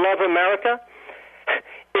Ireland and love America?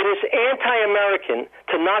 It is anti-American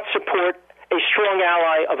to not support a strong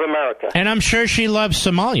ally of America. And I'm sure she loves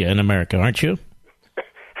Somalia in America, aren't you?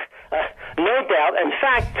 No doubt. In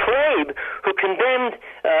fact, Tlaib, who condemned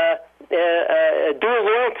dual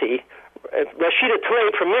loyalty, Rashida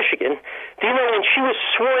Tlaib from Michigan, do you know when she was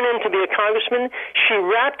sworn in to be a congressman, she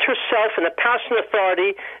wrapped herself in a Palestinian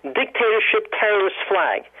Authority dictatorship terrorist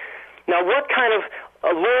flag. Now, what kind of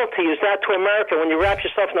loyalty is that to America when you wrap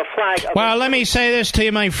yourself in a flag? Well, let me say this to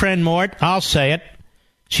you, my friend Mort. I'll say it.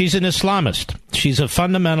 She's an Islamist. She's a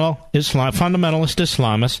fundamentalist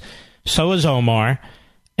Islamist. So is Omar.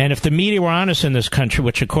 And if the media were honest in this country,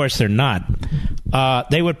 which of course they're not,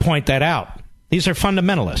 they would point that out. These are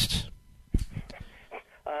fundamentalists.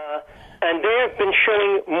 And they have been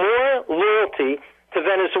showing more loyalty to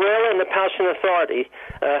Venezuela and the Palestinian Authority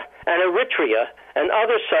and Eritrea and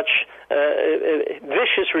other such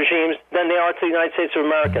vicious regimes than they are to the United States of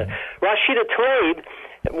America. Rashida Tlaib,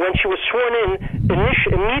 when she was sworn in,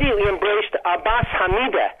 immediately embraced Abbas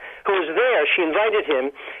Hamida, who was there. She invited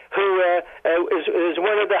him, who is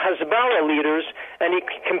one of the Hezbollah leaders, and he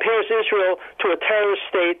compares Israel to a terrorist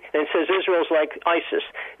state and says Israel's like ISIS.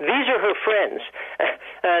 These are her friends.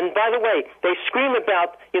 And by the way, they scream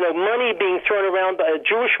about, money being thrown around,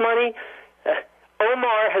 Jewish money.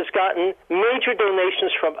 Omar has gotten major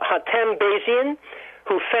donations from Hatem Bazian,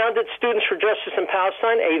 who founded Students for Justice in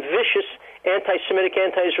Palestine, a vicious anti-Semitic,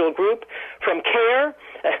 anti-Israel group, from CARE,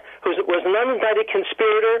 who was an unindicted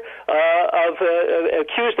conspirator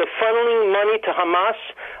accused of funneling money to Hamas,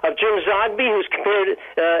 of Jim Zogby, who's compared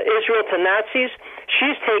Israel to Nazis.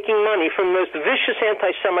 She's taking money from the most vicious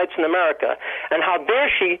anti-Semites in America, and how dare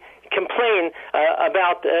she complain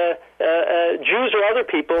about Jews or other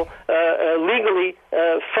people legally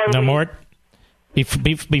funding... Now, Mort,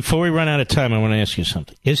 before we run out of time, I want to ask you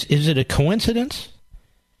something. Is it a coincidence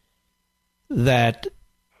that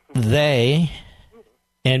they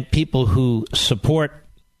and people who support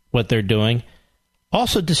what they're doing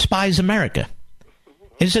also despise America?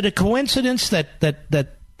 Is it a coincidence that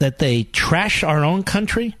they trash our own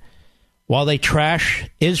country while they trash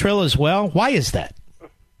Israel as well? Why is that?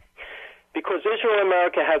 Because Israel and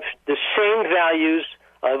America have the same values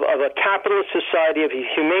of a capitalist society, of a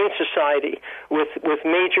humane society with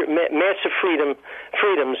massive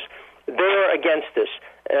freedoms. They're against this.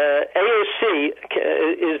 AOC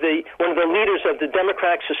is one of the leaders of the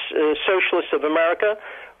Democratic Socialists of America,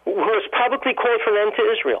 who has publicly called for an end to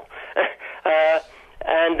Israel.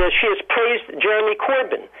 And she has praised Jeremy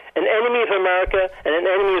Corbyn, an enemy of America and an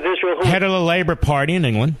enemy of Israel. Head of the Labour Party in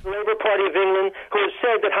England. Labour Party of England, who has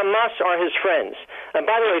said that Hamas are his friends. And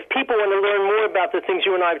by the way, if people want to learn more about the things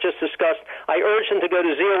you and I have just discussed, I urge them to go to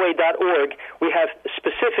ZOA.org. We have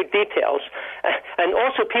specific details. And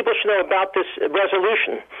also, people should know about this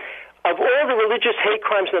resolution. Of all the religious hate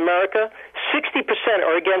crimes in America, 60%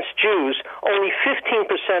 are against Jews, only 15%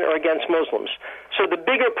 are against Muslims. So the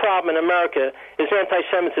bigger problem in America is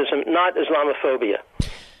anti-Semitism, not Islamophobia.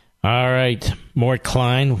 All right, Mort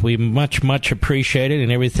Klein, we much, much appreciate it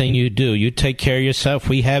and everything you do. You take care of yourself.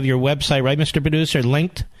 We have your website, right, Mr. Producer,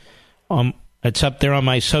 linked. It's up there on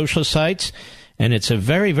my social sites, and it's a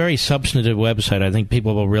very, very substantive website. I think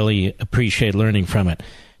people will really appreciate learning from it.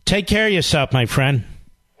 Take care of yourself, my friend.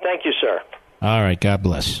 Thank you, sir. All right, God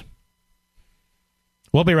bless.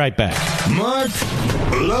 We'll be right back. Mark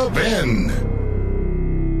Levin.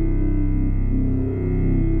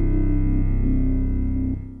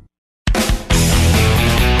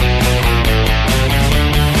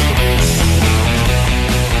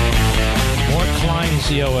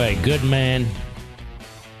 COA, good man,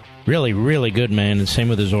 really, really good man, and same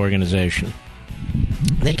with his organization.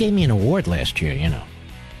 They gave me an award last year,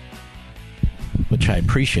 which I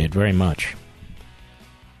appreciate very much.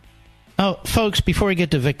 Oh, folks, before we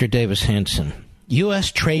get to Victor Davis Hanson,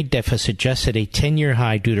 U.S. trade deficit just at a 10-year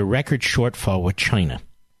high due to record shortfall with China.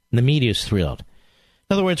 And the media is thrilled.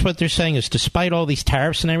 In other words, what they're saying is, despite all these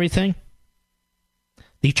tariffs and everything,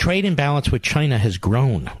 the trade imbalance with China has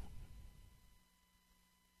grown.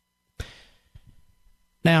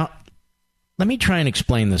 Now, let me try and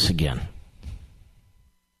explain this again.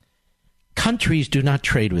 Countries do not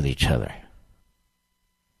trade with each other.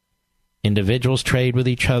 Individuals trade with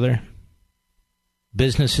each other.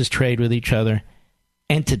 Businesses trade with each other.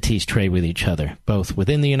 Entities trade with each other, both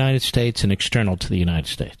within the United States and external to the United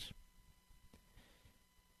States.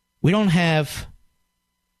 We don't have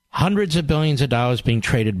hundreds of billions of dollars being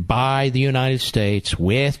traded by the United States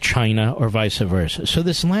with China or vice versa. So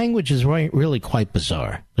this language is really quite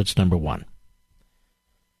bizarre. That's number one.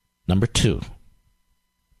 Number two,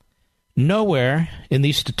 nowhere in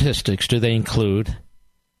these statistics do they include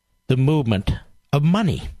the movement of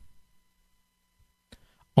money.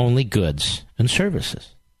 Only goods and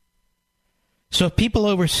services. So if people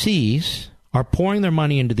overseas are pouring their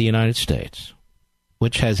money into the United States,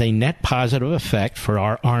 which has a net positive effect for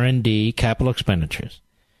our R&D capital expenditures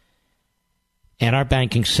and our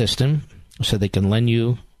banking system, so they can lend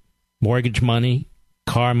you mortgage money,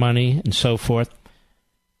 car money, and so forth,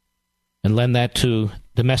 and lend that to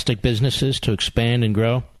domestic businesses to expand and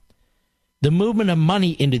grow. The movement of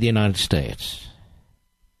money into the United States,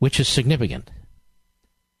 which is significant.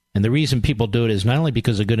 And the reason people do it is not only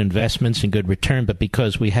because of good investments and good return, but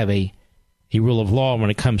because we have a rule of law when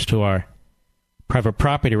it comes to our private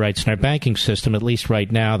property rights in our banking system. At least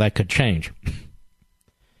right now, that could change.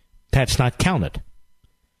 That's not counted.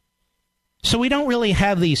 So we don't really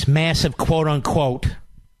have these massive quote-unquote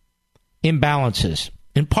imbalances.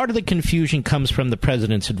 And part of the confusion comes from the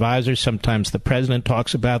president's advisors. Sometimes the president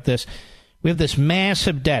talks about this. We have this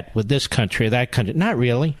massive debt with this country or that country. Not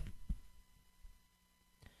really.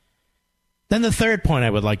 Then the third point I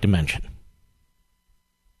would like to mention.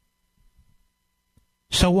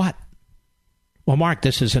 So what? Well, Mark,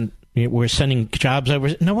 this isn't, we're sending jobs over.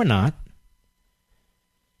 No, we're not.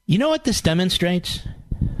 You know what this demonstrates?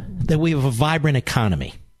 That we have a vibrant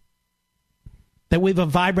economy.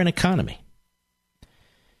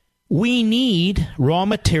 We need raw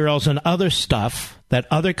materials and other stuff that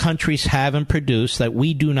other countries have and produce that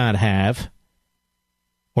we do not have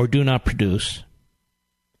or do not produce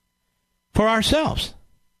for ourselves.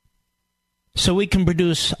 So we can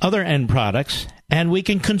produce other end products and we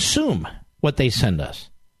can consume what they send us.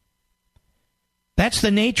 That's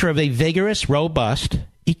the nature of a vigorous, robust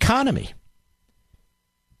economy.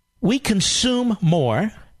 We consume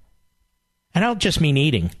more, and I don't just mean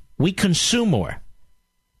eating. We consume more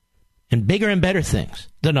and bigger and better things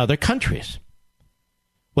than other countries.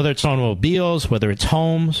 Whether it's automobiles, whether it's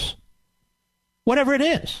homes, whatever it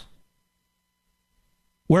is.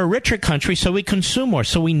 We're a richer country, so we consume more,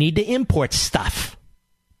 so we need to import stuff.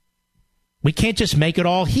 We can't just make it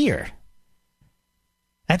all here.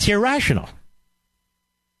 That's irrational.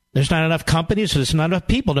 There's not enough companies, there's not enough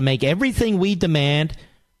people to make everything we demand,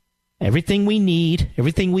 everything we need,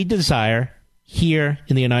 everything we desire here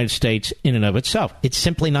in the United States in and of itself. It's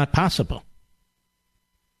simply not possible.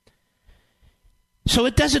 So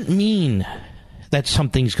it doesn't mean that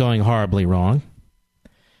something's going horribly wrong.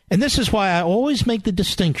 And this is why I always make the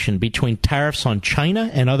distinction between tariffs on China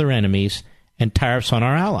and other enemies and tariffs on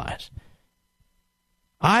our allies.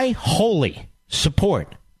 I wholly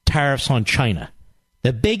support tariffs on China.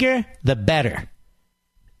 The bigger, the better.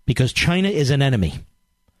 Because China is an enemy.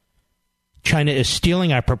 China is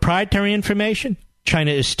stealing our proprietary information.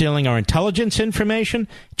 China is stealing our intelligence information.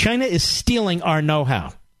 China is stealing our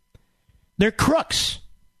know-how. They're crooks.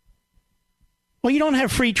 Well, you don't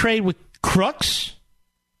have free trade with crooks.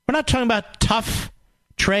 We're not talking about tough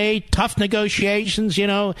trade, tough negotiations,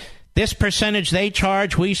 this percentage they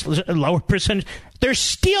charge, we lower percentage. They're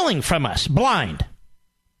stealing from us, blind.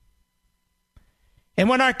 And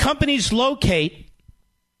when our companies locate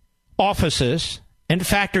offices and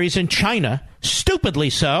factories in China, stupidly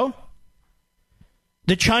so,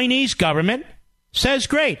 the Chinese government says,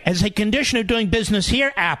 great, as a condition of doing business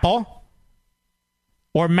here, Apple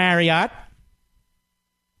or Marriott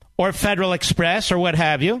or Federal Express or what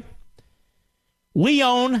have you,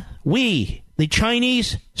 we, the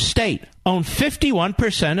Chinese state, own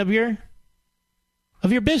 51%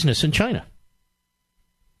 of your business in China.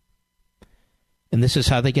 And this is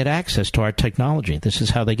how they get access to our technology. This is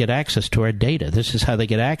how they get access to our data. This is how they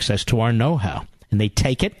get access to our know-how. And they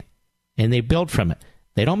take it and they build from it.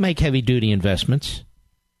 They don't make heavy-duty investments.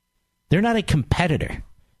 They're not a competitor.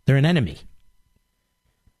 They're an enemy.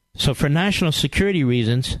 So for national security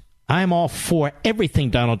reasons, I'm all for everything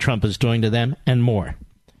Donald Trump is doing to them and more.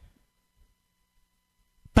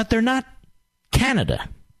 But they're not Canada.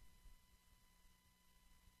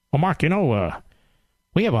 Well, Mark,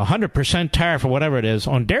 we have 100% tariff or whatever it is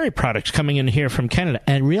on dairy products coming in here from Canada.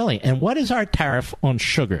 And what is our tariff on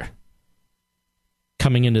sugar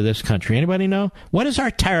coming into this country? Anybody know? What is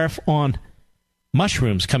our tariff on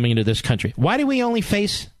mushrooms coming into this country? Why do we only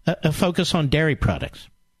focus on dairy products?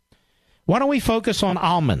 Why don't we focus on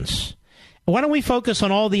almonds? Why don't we focus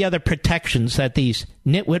on all the other protections that these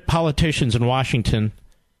nitwit politicians in Washington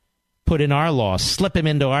put in our laws, slip them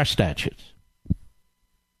into our statutes?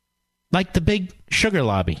 Like the big sugar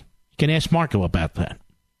lobby. You can ask Marco about that.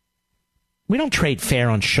 We don't trade fair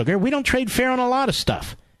on sugar. We don't trade fair on a lot of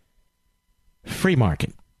stuff. Free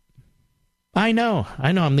market. I know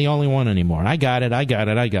I'm the only one anymore. I got it.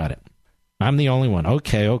 I'm the only one.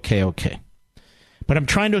 Okay. But I'm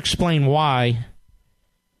trying to explain why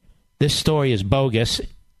this story is bogus,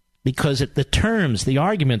 because the terms, the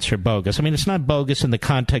arguments are bogus. I mean, it's not bogus in the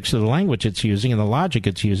context of the language it's using and the logic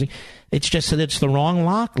it's using. It's just that it's the wrong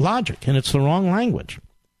logic and it's the wrong language.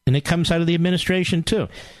 And it comes out of the administration, too.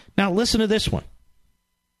 Now, listen to this one.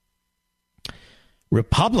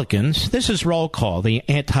 Republicans, this is Roll Call, the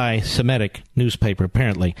anti-Semitic newspaper,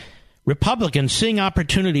 apparently. Republicans seeing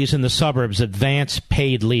opportunities in the suburbs advance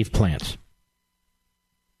paid leave plans.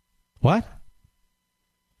 What?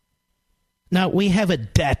 Now, we have a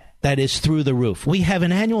debt that is through the roof. We have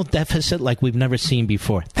an annual deficit like we've never seen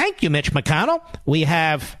before. Thank you, Mitch McConnell. We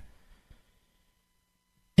have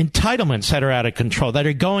entitlements that are out of control, that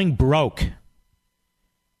are going broke.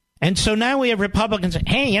 And so now we have Republicans saying,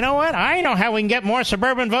 hey, you know what? I know how we can get more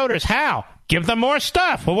suburban voters. How? Give them more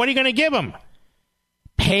stuff. Well, what are you going to give them?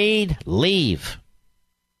 Paid leave.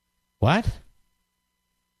 What?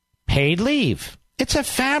 Paid leave. It's a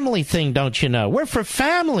family thing, don't you know? We're for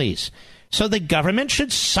families. So the government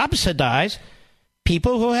should subsidize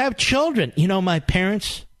people who have children. My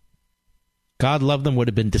parents, God love them, would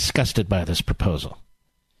have been disgusted by this proposal.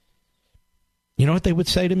 You know what they would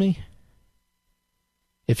say to me?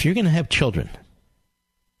 If you're going to have children,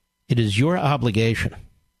 it is your obligation.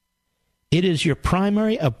 It is your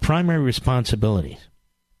primary responsibilities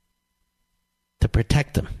to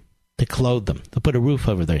protect them, to clothe them, to put a roof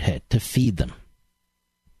over their head, to feed them.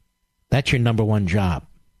 That's your number one job.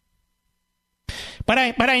 But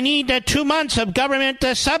I need 2 months of government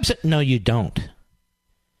subsidy. No, you don't.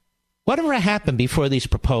 Whatever happened before these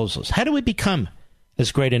proposals? How do we become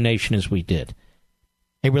as great a nation as we did?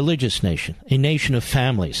 A religious nation, a nation of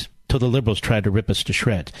families, till the liberals tried to rip us to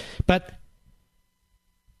shreds. But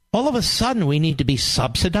all of a sudden, we need to be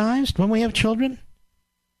subsidized when we have children?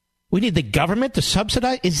 We need the government to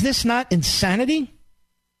subsidize? Is this not insanity?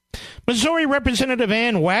 Missouri Representative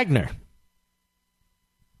Ann Wagner.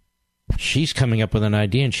 She's coming up with an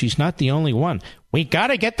idea, and she's not the only one. We got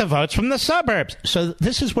to get the votes from the suburbs. So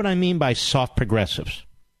this is what I mean by soft progressives.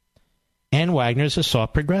 Ann Wagner's a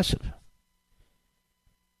soft progressive.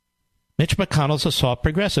 Mitch McConnell's a soft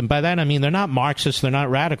progressive. By that I mean they're not Marxists, they're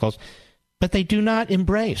not radicals, but they do not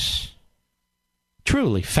embrace,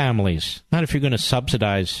 truly, families. Not if you're going to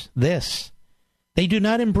subsidize this. They do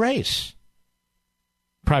not embrace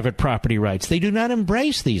private property rights. They do not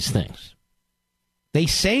embrace these things. They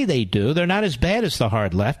say they do. They're not as bad as the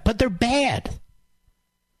hard left, but they're bad.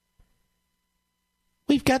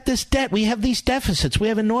 We've got this debt. We have these deficits. We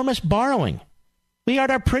have enormous borrowing. We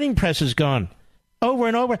got our printing presses gone over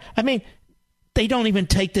and over. I mean, they don't even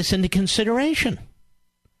take this into consideration.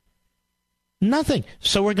 Nothing.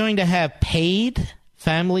 So we're going to have paid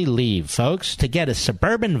family leave, folks, to get a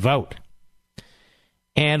suburban vote.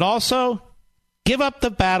 And also, give up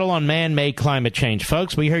the battle on man-made climate change,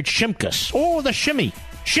 folks. We heard Shimkus. Oh, the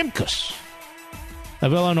Shimkus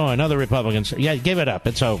of Illinois and other Republicans. Yeah, give it up.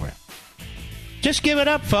 It's over. Just give it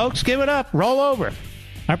up, folks. Give it up. Roll over.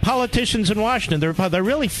 Our politicians in Washington, they're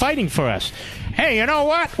really fighting for us. Hey, you know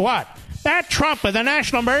what? What? That Trump with the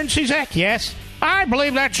National Emergencies Act? Yes. I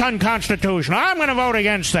believe that's unconstitutional. I'm going to vote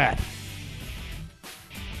against that.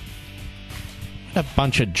 A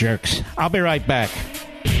bunch of jerks. I'll be right back.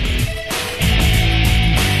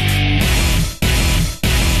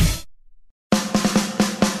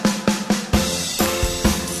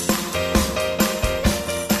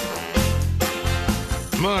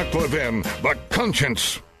 Mark Levin, the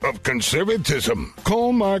conscience of conservatism.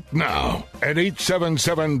 Call Mark now at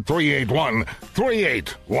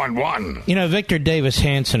 877-381-3811. You know, Victor Davis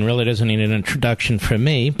Hanson really doesn't need an introduction from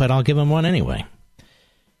me, but I'll give him one anyway.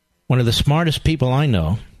 One of the smartest people I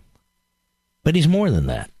know, but he's more than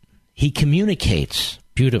that. He communicates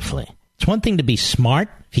beautifully. It's one thing to be smart.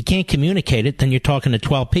 If you can't communicate it, then you're talking to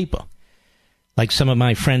 12 people, like some of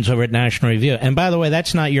my friends over at National Review. And by the way,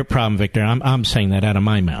 that's not your problem, Victor. I'm saying that out of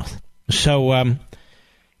my mouth. So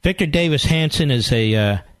Victor Davis Hanson is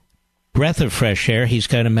a breath of fresh air. He's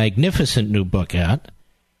got a magnificent new book out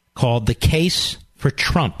called The Case for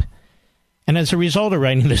Trump. And as a result of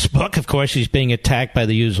writing this book, of course, he's being attacked by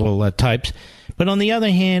the usual types. But on the other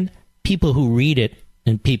hand, people who read it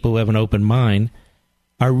and people who have an open mind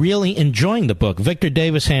are really enjoying the book. Victor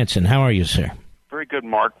Davis Hanson, how are you, sir? Very good,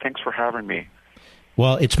 Mark. Thanks for having me.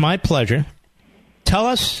 Well, it's my pleasure. Tell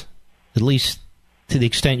us, at least to the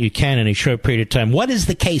extent you can in a short period of time, what is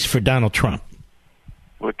the case for Donald Trump?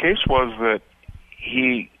 Well, the case was that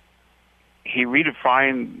he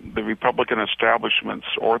redefined the Republican establishment's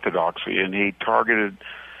orthodoxy, and he targeted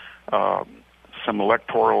some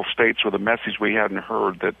electoral states with a message we hadn't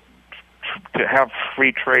heard, that to have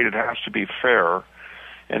free trade, it has to be fair,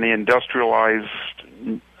 and the industrialized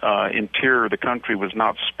interior of the country was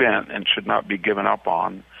not spent and should not be given up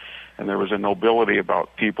on, and there was a nobility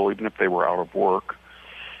about people, even if they were out of work.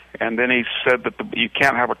 And then he said that you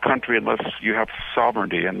can't have a country unless you have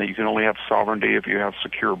sovereignty, and that you can only have sovereignty if you have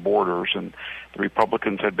secure borders, and the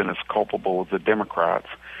Republicans had been as culpable as the Democrats.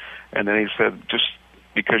 And then he said, just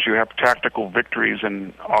because you have tactical victories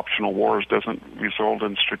and optional wars doesn't result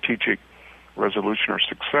in strategic resolution or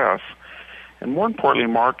success. And more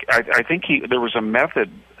importantly, Mark, I think there was a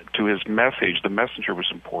method to his message. The messenger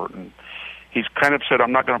was important. He's kind of said,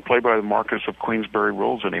 I'm not going to play by the Marquess of Queensberry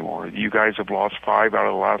rules anymore. You guys have lost 5 out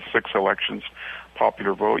of the last 6 elections.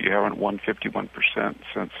 Popular vote, you haven't won 51%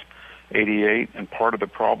 since 88. And part of the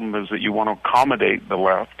problem is that you want to accommodate the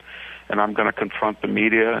left, and I'm going to confront the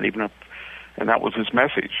media, and that was his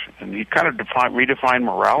message. And he kind of redefined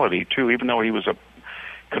morality, too, even though he was a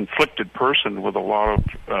conflicted person with a lot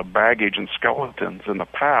of baggage and skeletons in the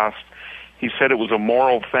past. He said it was a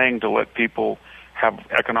moral thing to let people have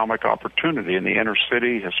economic opportunity in the inner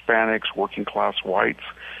city, Hispanics, working class whites.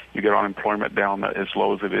 You get unemployment down as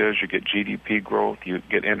low as it is, you get GDP growth, you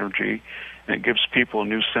get energy, and it gives people a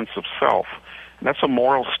new sense of self. And that's a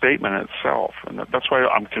moral statement in itself. And that's why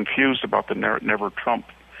I'm confused about the Never Trump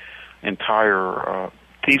entire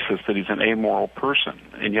thesis that he's an amoral person.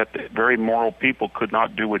 And yet very moral people could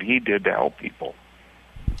not do what he did to help people.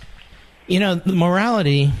 You know, the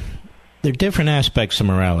morality, there are different aspects of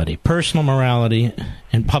morality. Personal morality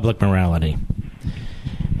and public morality.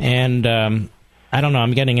 And I don't know,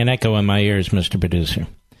 I'm getting an echo in my ears, Mr. Producer.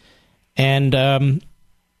 And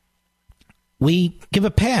we give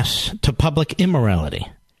a pass to public immorality.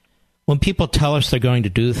 When people tell us they're going to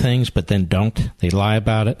do things but then don't, they lie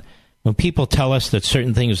about it. When people tell us that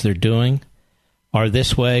certain things they're doing are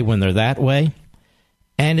this way when they're that way.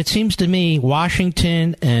 And it seems to me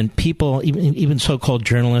Washington and people, even so-called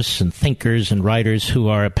journalists and thinkers and writers who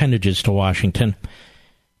are appendages to Washington,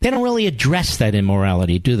 they don't really address that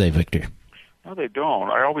immorality, do they, Victor? No, they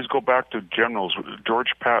don't. I always go back to generals.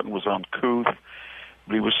 George Patton was uncouth,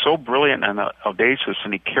 but he was so brilliant and audacious,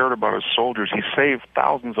 and he cared about his soldiers. He saved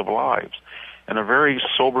thousands of lives. And a very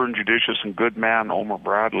sober and judicious and good man, Omar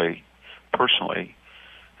Bradley, personally,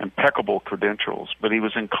 impeccable credentials, but he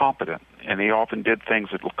was incompetent, and he often did things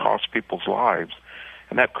that will cost people's lives.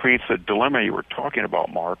 And that creates a dilemma you were talking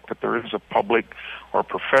about, Mark, that there is a public or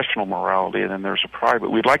professional morality, and then there's a private.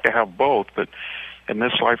 We'd like to have both, but in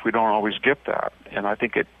this life we don't always get that. And I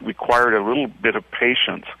think it required a little bit of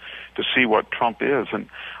patience to see what Trump is. And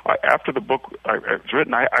after the book I've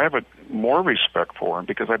written, I have more respect for him,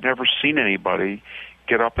 because I've never seen anybody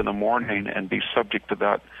get up in the morning and be subject to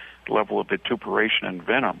that level of vituperation and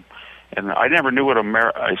venom. And I never knew what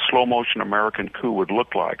a slow-motion American coup would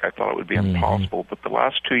look like. I thought it would be impossible. But the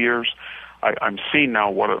last 2 years, I'm seeing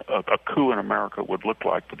now what a coup in America would look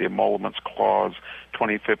like, with the Emoluments Clause,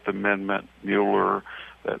 25th Amendment, Mueller,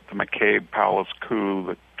 the McCabe Palace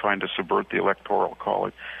coup, trying to subvert the Electoral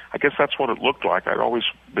College. I guess that's what it looked like. I'd always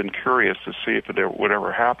been curious to see if it would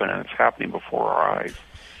ever happen, and it's happening before our eyes.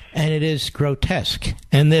 And it is grotesque.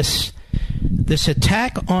 And this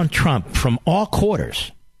attack on Trump from all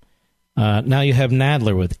quarters. Now you have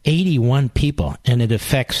Nadler with 81 people, and it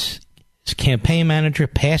affects his campaign manager,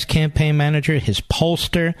 past campaign manager, his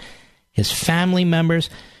pollster, his family members,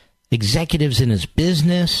 executives in his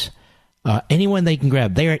business, anyone they can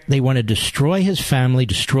grab. They want to destroy his family,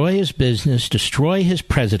 destroy his business, destroy his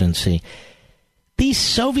presidency. These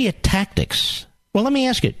Soviet tactics. Well, let me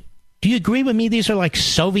ask you, do you agree with me these are like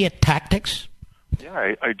Soviet tactics?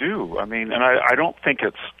 Yeah, I do. I mean, and I don't think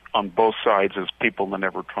it's on both sides, as people in the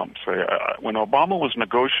Never Trump say. When Obama was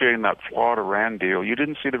negotiating that flawed Iran deal, you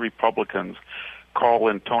didn't see the Republicans call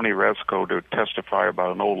in Tony Rezko to testify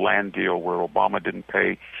about an old land deal where Obama didn't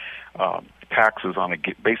pay taxes on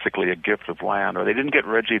basically a gift of land, or they didn't get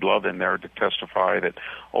Reggie Love in there to testify that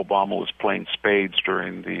Obama was playing spades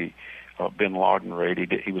during the Bin Laden raid.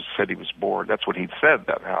 He said he was bored. That's what he'd said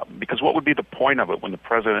that happened. Because what would be the point of it when the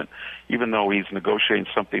president, even though he's negotiating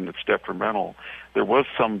something that's detrimental, there was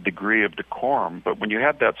some degree of decorum. But when you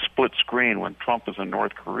had that split screen when Trump was in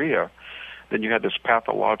North Korea, then you had this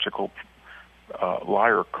pathological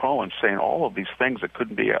liar Cohen saying all of these things that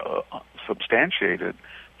couldn't be substantiated,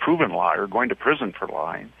 proven liar, going to prison for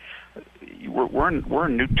lying. We're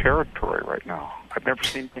in new territory right now. I've never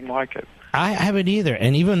seen anything like it. I haven't either.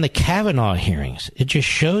 And even the Kavanaugh hearings, it just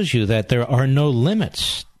shows you that there are no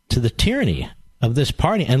limits to the tyranny of this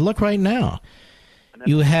party. And look right now.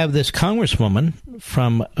 You have this congresswoman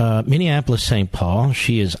from Minneapolis, St. Paul.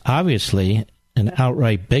 She is obviously an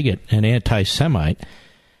outright bigot and anti-Semite.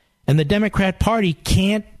 And the Democrat Party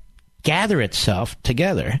can't gather itself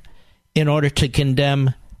together in order to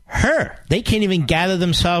condemn her. They can't even gather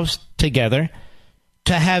themselves together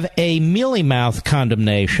to have a mealy-mouthed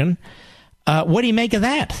condemnation. What do you make of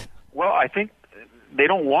that? Well, I think they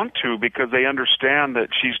don't want to, because they understand that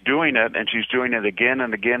she's doing it, and she's doing it again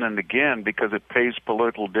and again and again, because it pays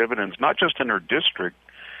political dividends, not just in her district,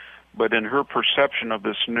 but in her perception of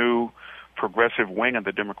this new progressive wing of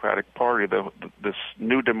the Democratic Party, this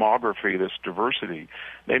new demography, this diversity.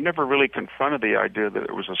 They've never really confronted the idea that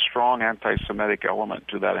there was a strong anti-Semitic element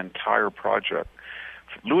to that entire project.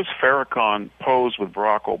 Louis Farrakhan posed with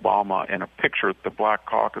Barack Obama in a picture at the Black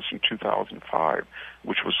Caucus in 2005,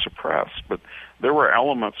 which was suppressed. But there were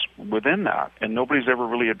elements within that, and nobody's ever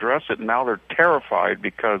really addressed it. And now they're terrified,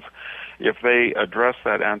 because if they address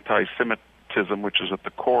that anti-Semitism, which is at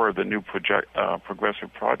the core of the new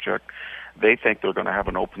progressive project, they think they're going to have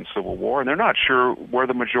an open civil war, and they're not sure where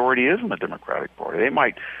the majority is in the Democratic Party. They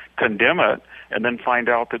might condemn it and then find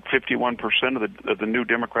out that 51% of the new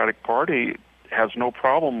Democratic Party has no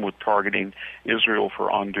problem with targeting Israel for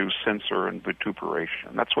undue censor and vituperation.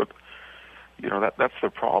 And that's what, that's the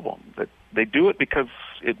problem. That they do it because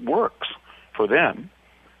it works for them,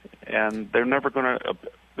 and they're never going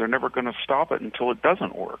to stop it until it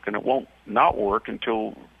doesn't work, and it won't not work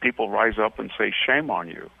until people rise up and say shame on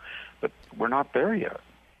you. But we're not there yet.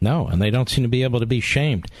 No, and they don't seem to be able to be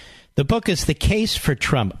shamed. The book is The Case for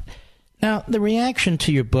Trump. Now, the reaction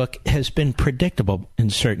to your book has been predictable in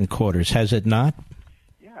certain quarters, has it not?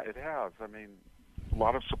 Yeah, it has. I mean, a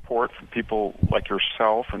lot of support from people like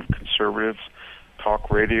yourself and conservatives, talk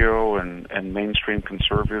radio and mainstream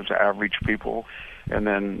conservatives, average people, and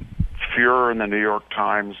then furor in the New York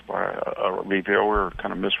Times by a reviewer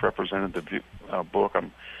kind of misrepresented the book.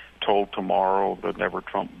 I'm told tomorrow the Never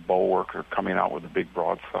Trump Bulwark are coming out with a big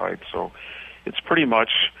broadside. So it's pretty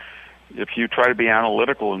much, if you try to be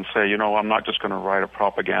analytical and say, I'm not just going to write a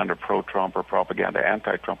propaganda pro-Trump or propaganda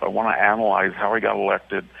anti-Trump, I want to analyze how he got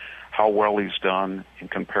elected, how well he's done in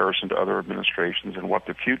comparison to other administrations, and what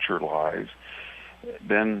the future lies,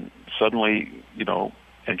 then suddenly,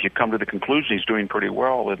 if you come to the conclusion he's doing pretty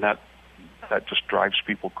well, then that just drives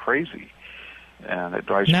people crazy. And it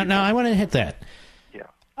drives people... Now, I want to hit that.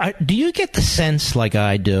 Yeah. Do you get the sense, like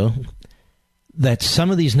I do, that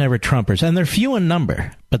some of these Never-Trumpers, and they're few in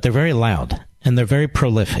number, but they're very loud, and they're very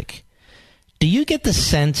prolific, do you get the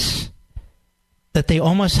sense that they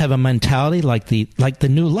almost have a mentality like the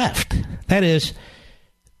New Left? That is,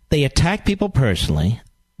 they attack people personally,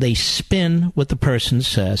 they spin what the person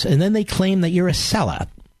says, and then they claim that you're a sellout.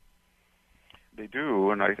 They do,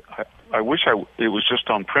 and I wish it was just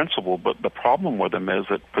on principle, but the problem with them is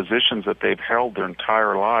that positions that they've held their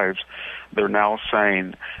entire lives, they're now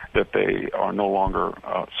saying that they are no longer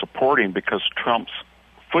supporting because Trump's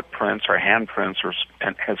footprints or handprints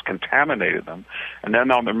has contaminated them. And then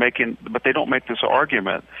now but they don't make this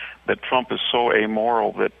argument that Trump is so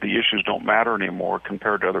amoral that the issues don't matter anymore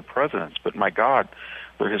compared to other presidents. But my God,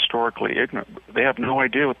 they're historically ignorant. They have no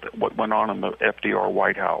idea what went on in the FDR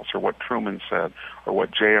White House or what Truman said or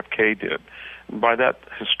what JFK did. And by that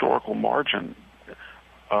historical measurement,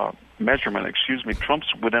 Trump's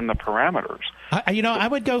within the parameters. I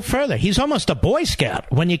would go further. He's almost a Boy Scout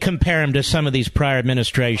when you compare him to some of these prior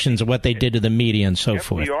administrations and what they did to the media and so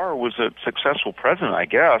forth. FDR was a successful president, I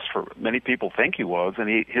guess, for many people think he was, and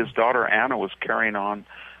his daughter Anna was carrying on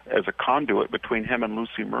as a conduit between him and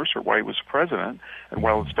Lucy Mercer while he was president, and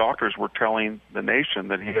while his doctors were telling the nation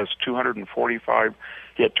that he had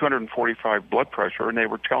 245 blood pressure, and they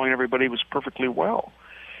were telling everybody he was perfectly well,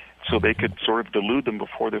 so they could sort of delude them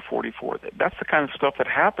before they're 44. That's the kind of stuff that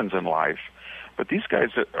happens in life. But these guys,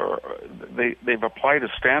 they've applied a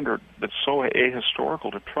standard that's so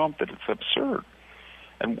ahistorical to Trump that it's absurd.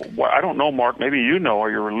 And I don't know, Mark, maybe you know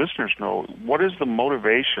or your listeners know, what is the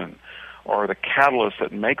motivation or the catalyst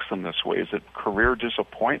that makes them this way? Is it career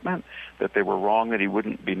disappointment, that they were wrong, that he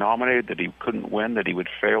wouldn't be nominated, that he couldn't win, that he would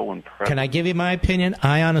fail when president? Can I give you my opinion?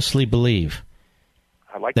 I honestly believe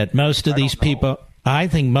that most of these people, I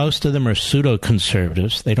think most of them are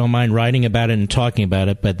pseudo-conservatives. They don't mind writing about it and talking about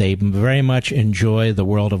it, but they very much enjoy the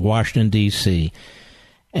world of Washington, D.C.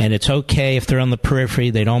 And it's okay if they're on the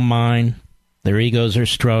periphery. They don't mind. Their egos are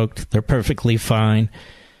stroked. They're perfectly fine.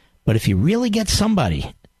 But if you really get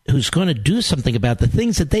somebody who's going to do something about the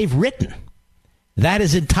things that they've written, that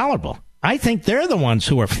is intolerable. I think they're the ones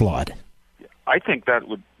who are flawed. I think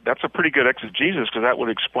that's a pretty good exegesis, because that would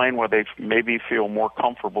explain why they maybe feel more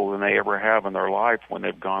comfortable than they ever have in their life when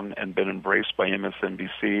they've gone and been embraced by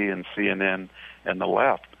MSNBC and CNN and the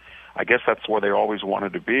left. I guess that's where they always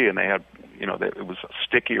wanted to be, and they had, it was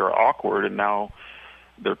sticky or awkward, and now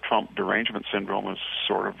their Trump derangement syndrome has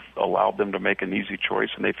sort of allowed them to make an easy choice,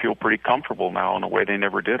 and they feel pretty comfortable now in a way they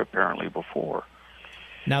never did apparently before.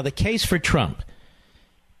 Now, the case for Trump.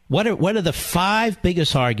 What are the 5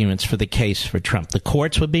 biggest arguments for the case for Trump? The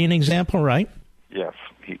courts would be an example, right? Yes.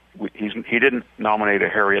 He didn't nominate a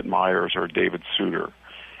Harriet Miers or a David Souter,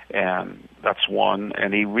 and that's one.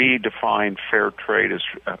 And he redefined fair trade as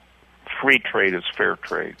free trade as fair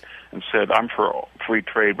trade, and said, I'm for free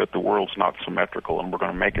trade, but the world's not symmetrical, and we're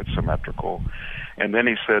going to make it symmetrical. And then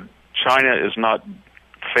he said, China is not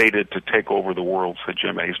fated to take over the world, said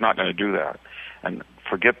Jim. He's not going to do that. And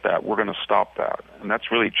forget that. We're going to stop that. And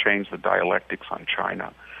that's really changed the dialectics on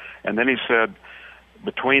China. And then he said,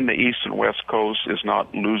 between the East and West Coast is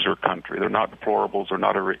not loser country. They're not deplorables. They're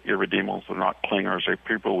not irredeemables. They're not clingers. They're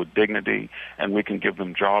people with dignity, and we can give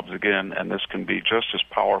them jobs again, and this can be just as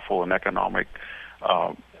powerful an economic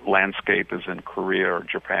landscape as in Korea or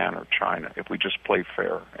Japan or China if we just play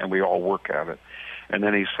fair and we all work at it. And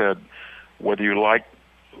then he said, whether you like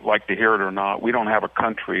to hear it or not, we don't have a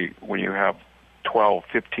country when you have 12,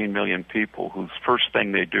 15 million people whose first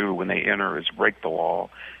thing they do when they enter is break the law,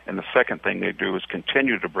 and the second thing they do is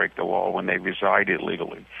continue to break the law when they reside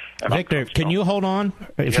illegally. And Victor, can you hold on?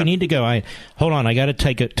 If you need to go, hold on. I got to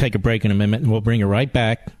take a break in a minute, and we'll bring you right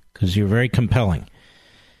back because you're very compelling.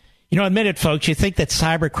 You know, admit it, folks, you think that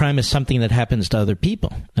cybercrime is something that happens to other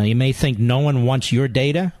people. Now, you may think no one wants your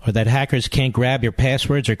data or that hackers can't grab your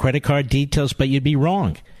passwords or credit card details, but you'd be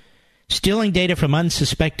wrong. Stealing data from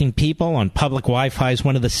unsuspecting people on public Wi-Fi is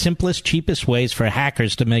one of the simplest, cheapest ways for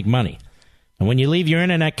hackers to make money. And when you leave your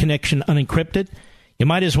internet connection unencrypted, you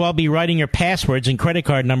might as well be writing your passwords and credit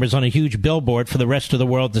card numbers on a huge billboard for the rest of the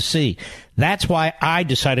world to see. That's why I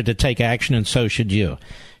decided to take action, and so should you.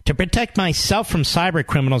 To protect myself from cyber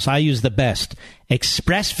criminals, I use the best,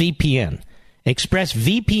 ExpressVPN.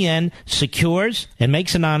 ExpressVPN secures and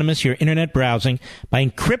makes anonymous your internet browsing by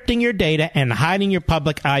encrypting your data and hiding your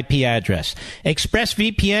public IP address.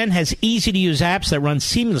 ExpressVPN has easy-to-use apps that run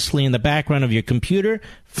seamlessly in the background of your computer,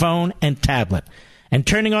 phone, and tablet. And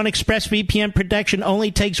turning on ExpressVPN protection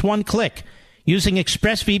only takes one click. Using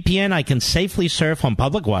ExpressVPN, I can safely surf on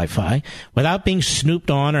public Wi-Fi without being snooped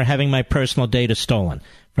on or having my personal data stolen.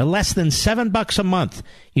 For less than $7 a month,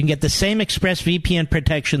 you can get the same ExpressVPN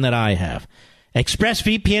protection that I have.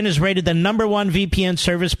 ExpressVPN is rated the #1 VPN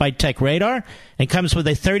service by TechRadar and comes with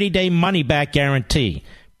a 30-day money-back guarantee.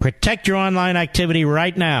 Protect your online activity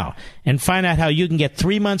right now and find out how you can get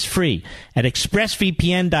 3 months free at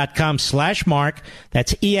expressvpn.com/mark.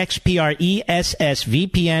 That's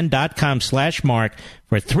EXPRESSVPN.com/mark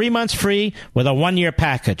for 3 months free with a 1-year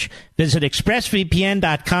package. Visit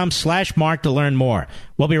expressvpn.com/mark to learn more.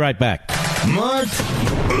 We'll be right back. Mark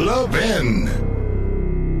Levin.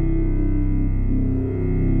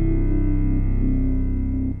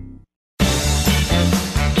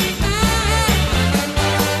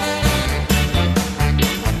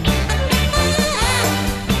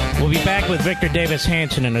 We'll be back with Victor Davis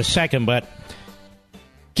Hanson in a second, but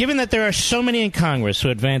given that there are so many in Congress who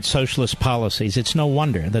advance socialist policies, it's no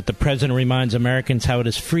wonder that the president reminds Americans how it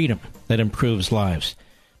is freedom that improves lives.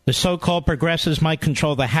 The so-called progressives might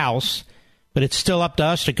control the House, but it's still up to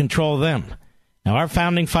us to control them. Now, our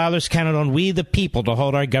founding fathers counted on we, the people, to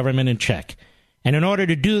hold our government in check. And in order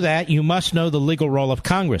to do that, you must know the legal role of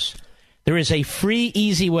Congress. There is a free,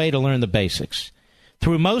 easy way to learn the basics.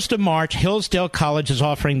 Through most of March, Hillsdale College is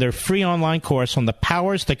offering their free online course on the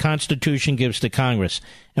powers the Constitution gives to Congress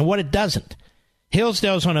and what it doesn't.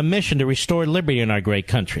 Hillsdale is on a mission to restore liberty in our great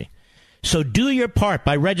country. So do your part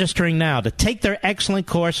by registering now to take their excellent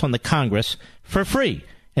course on the Congress for free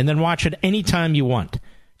and then watch it anytime you want.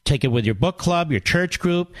 Take it with your book club, your church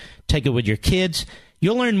group, take it with your kids.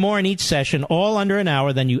 You'll learn more in each session, all under an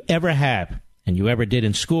hour, than you ever have and you ever did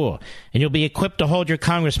in school. And you'll be equipped to hold your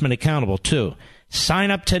congressman accountable, too.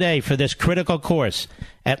 Sign up today for this critical course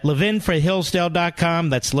at levinforhillsdale.com.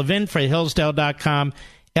 That's levinforhillsdale.com,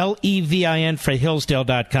 Levin for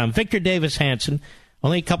Hillsdale.com. Victor Davis Hanson,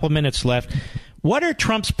 only a couple minutes left. What are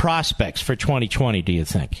Trump's prospects for 2020, do you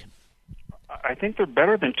think? I think they're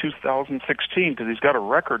better than 2016 because he's got a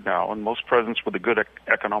record now, and most presidents with a good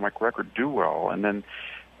economic record do well. And then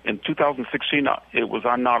in 2016, it was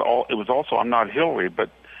I'm not Hillary, but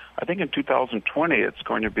I think in 2020 it's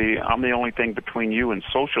going to be I'm the only thing between you and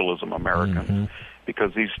socialism, Americans,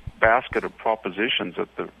 because these basket of propositions that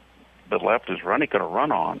the left is going to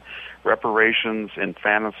run on, reparations,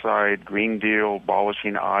 infanticide, Green Deal,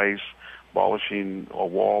 abolishing ICE, abolishing a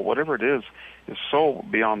wall, whatever it is so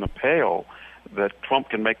beyond the pale that Trump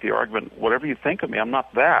can make the argument, whatever you think of me, I'm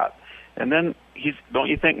not that. And then don't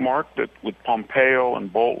you think, Mark, that with Pompeo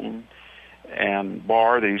and Bolton and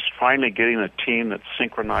Barr, that he's finally getting a team that's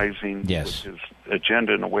synchronizing with his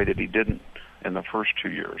agenda in a way that he didn't in the first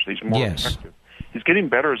 2 years. He's more effective. He's getting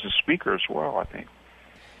better as a speaker as well, I think.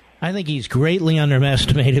 I think he's greatly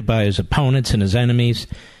underestimated by his opponents and his enemies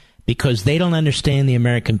because they don't understand the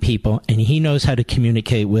American people, and he knows how to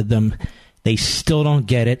communicate with them. They still don't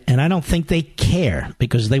get it, and I don't think they care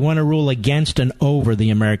because they want to rule against and over the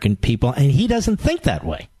American people, and he doesn't think that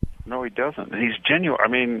way. No, he doesn't. He's genuine. I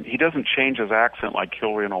mean, he doesn't change his accent like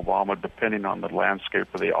Hillary and Obama depending on the landscape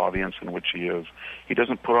or the audience in which he is. He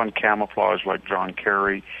doesn't put on camouflage like John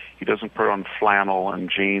Kerry. He doesn't put on flannel and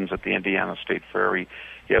jeans at the Indiana State Fair. He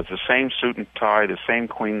has the same suit and tie, the same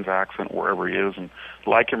Queen's accent wherever he is. And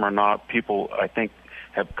like him or not, people, I think,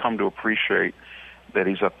 have come to appreciate that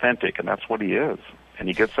he's authentic, and that's what he is. And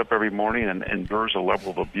he gets up every morning and endures a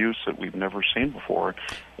level of abuse that we've never seen before.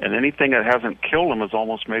 And anything that hasn't killed him has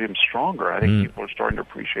almost made him stronger. I think people are starting to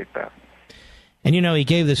appreciate that. And, you know, he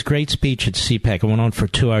gave this great speech at CPAC. It went on for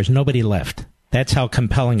 2 hours. Nobody left. That's how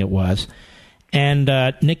compelling it was. And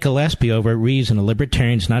Nick Gillespie over at Reason, a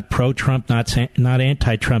libertarian's not pro-Trump, not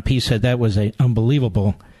anti-Trump. He said that was an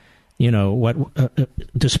unbelievable,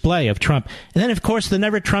 display of Trump. And then, of course, the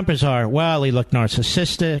never-Trumpers are, well, he looked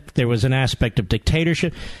narcissistic. There was an aspect of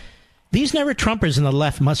dictatorship. These never-Trumpers in the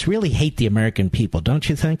left must really hate the American people, don't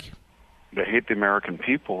you think? They hate the American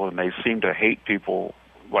people, and they seem to hate people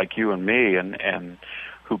like you and me, and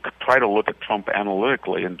who try to look at Trump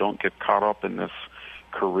analytically and don't get caught up in this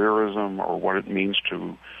careerism or what it means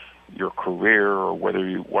to your career or what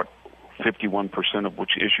 51% of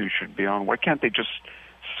which issue should be on. Why can't they just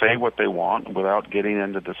say what they want without getting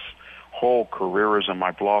into this whole careerism?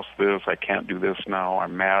 I've lost this, I can't do this now,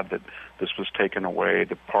 I'm mad that this was taken away,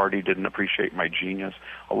 the party didn't appreciate my genius.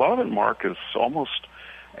 A lot of it, Mark, is almost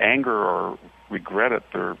anger or regret at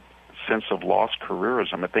their sense of lost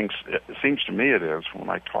careerism. It seems to me it is when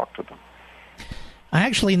I talk to them. I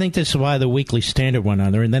actually think this is why the Weekly Standard went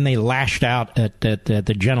on there, and then they lashed out at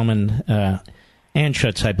the gentleman,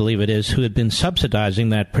 Anschutz, I believe it is, who had been subsidizing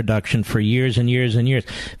that production for years and years and years.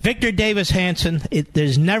 Victor Davis Hanson,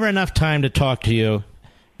 there's never enough time to talk to you.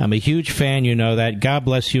 I'm a huge fan, you know that. God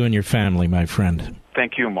bless you and your family, my friend.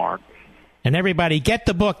 Thank you, Mark. And everybody, get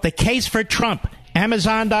the book, The Case for Trump.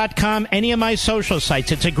 Amazon.com, any of my social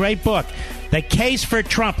sites. It's a great book. The Case for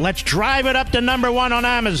Trump. Let's drive it up to number 1 on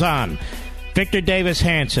Amazon. Victor Davis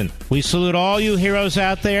Hanson. We salute all you heroes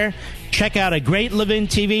out there. Check out A Great Levin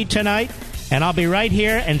TV tonight, and I'll be right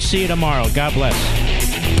here and see you tomorrow. God bless.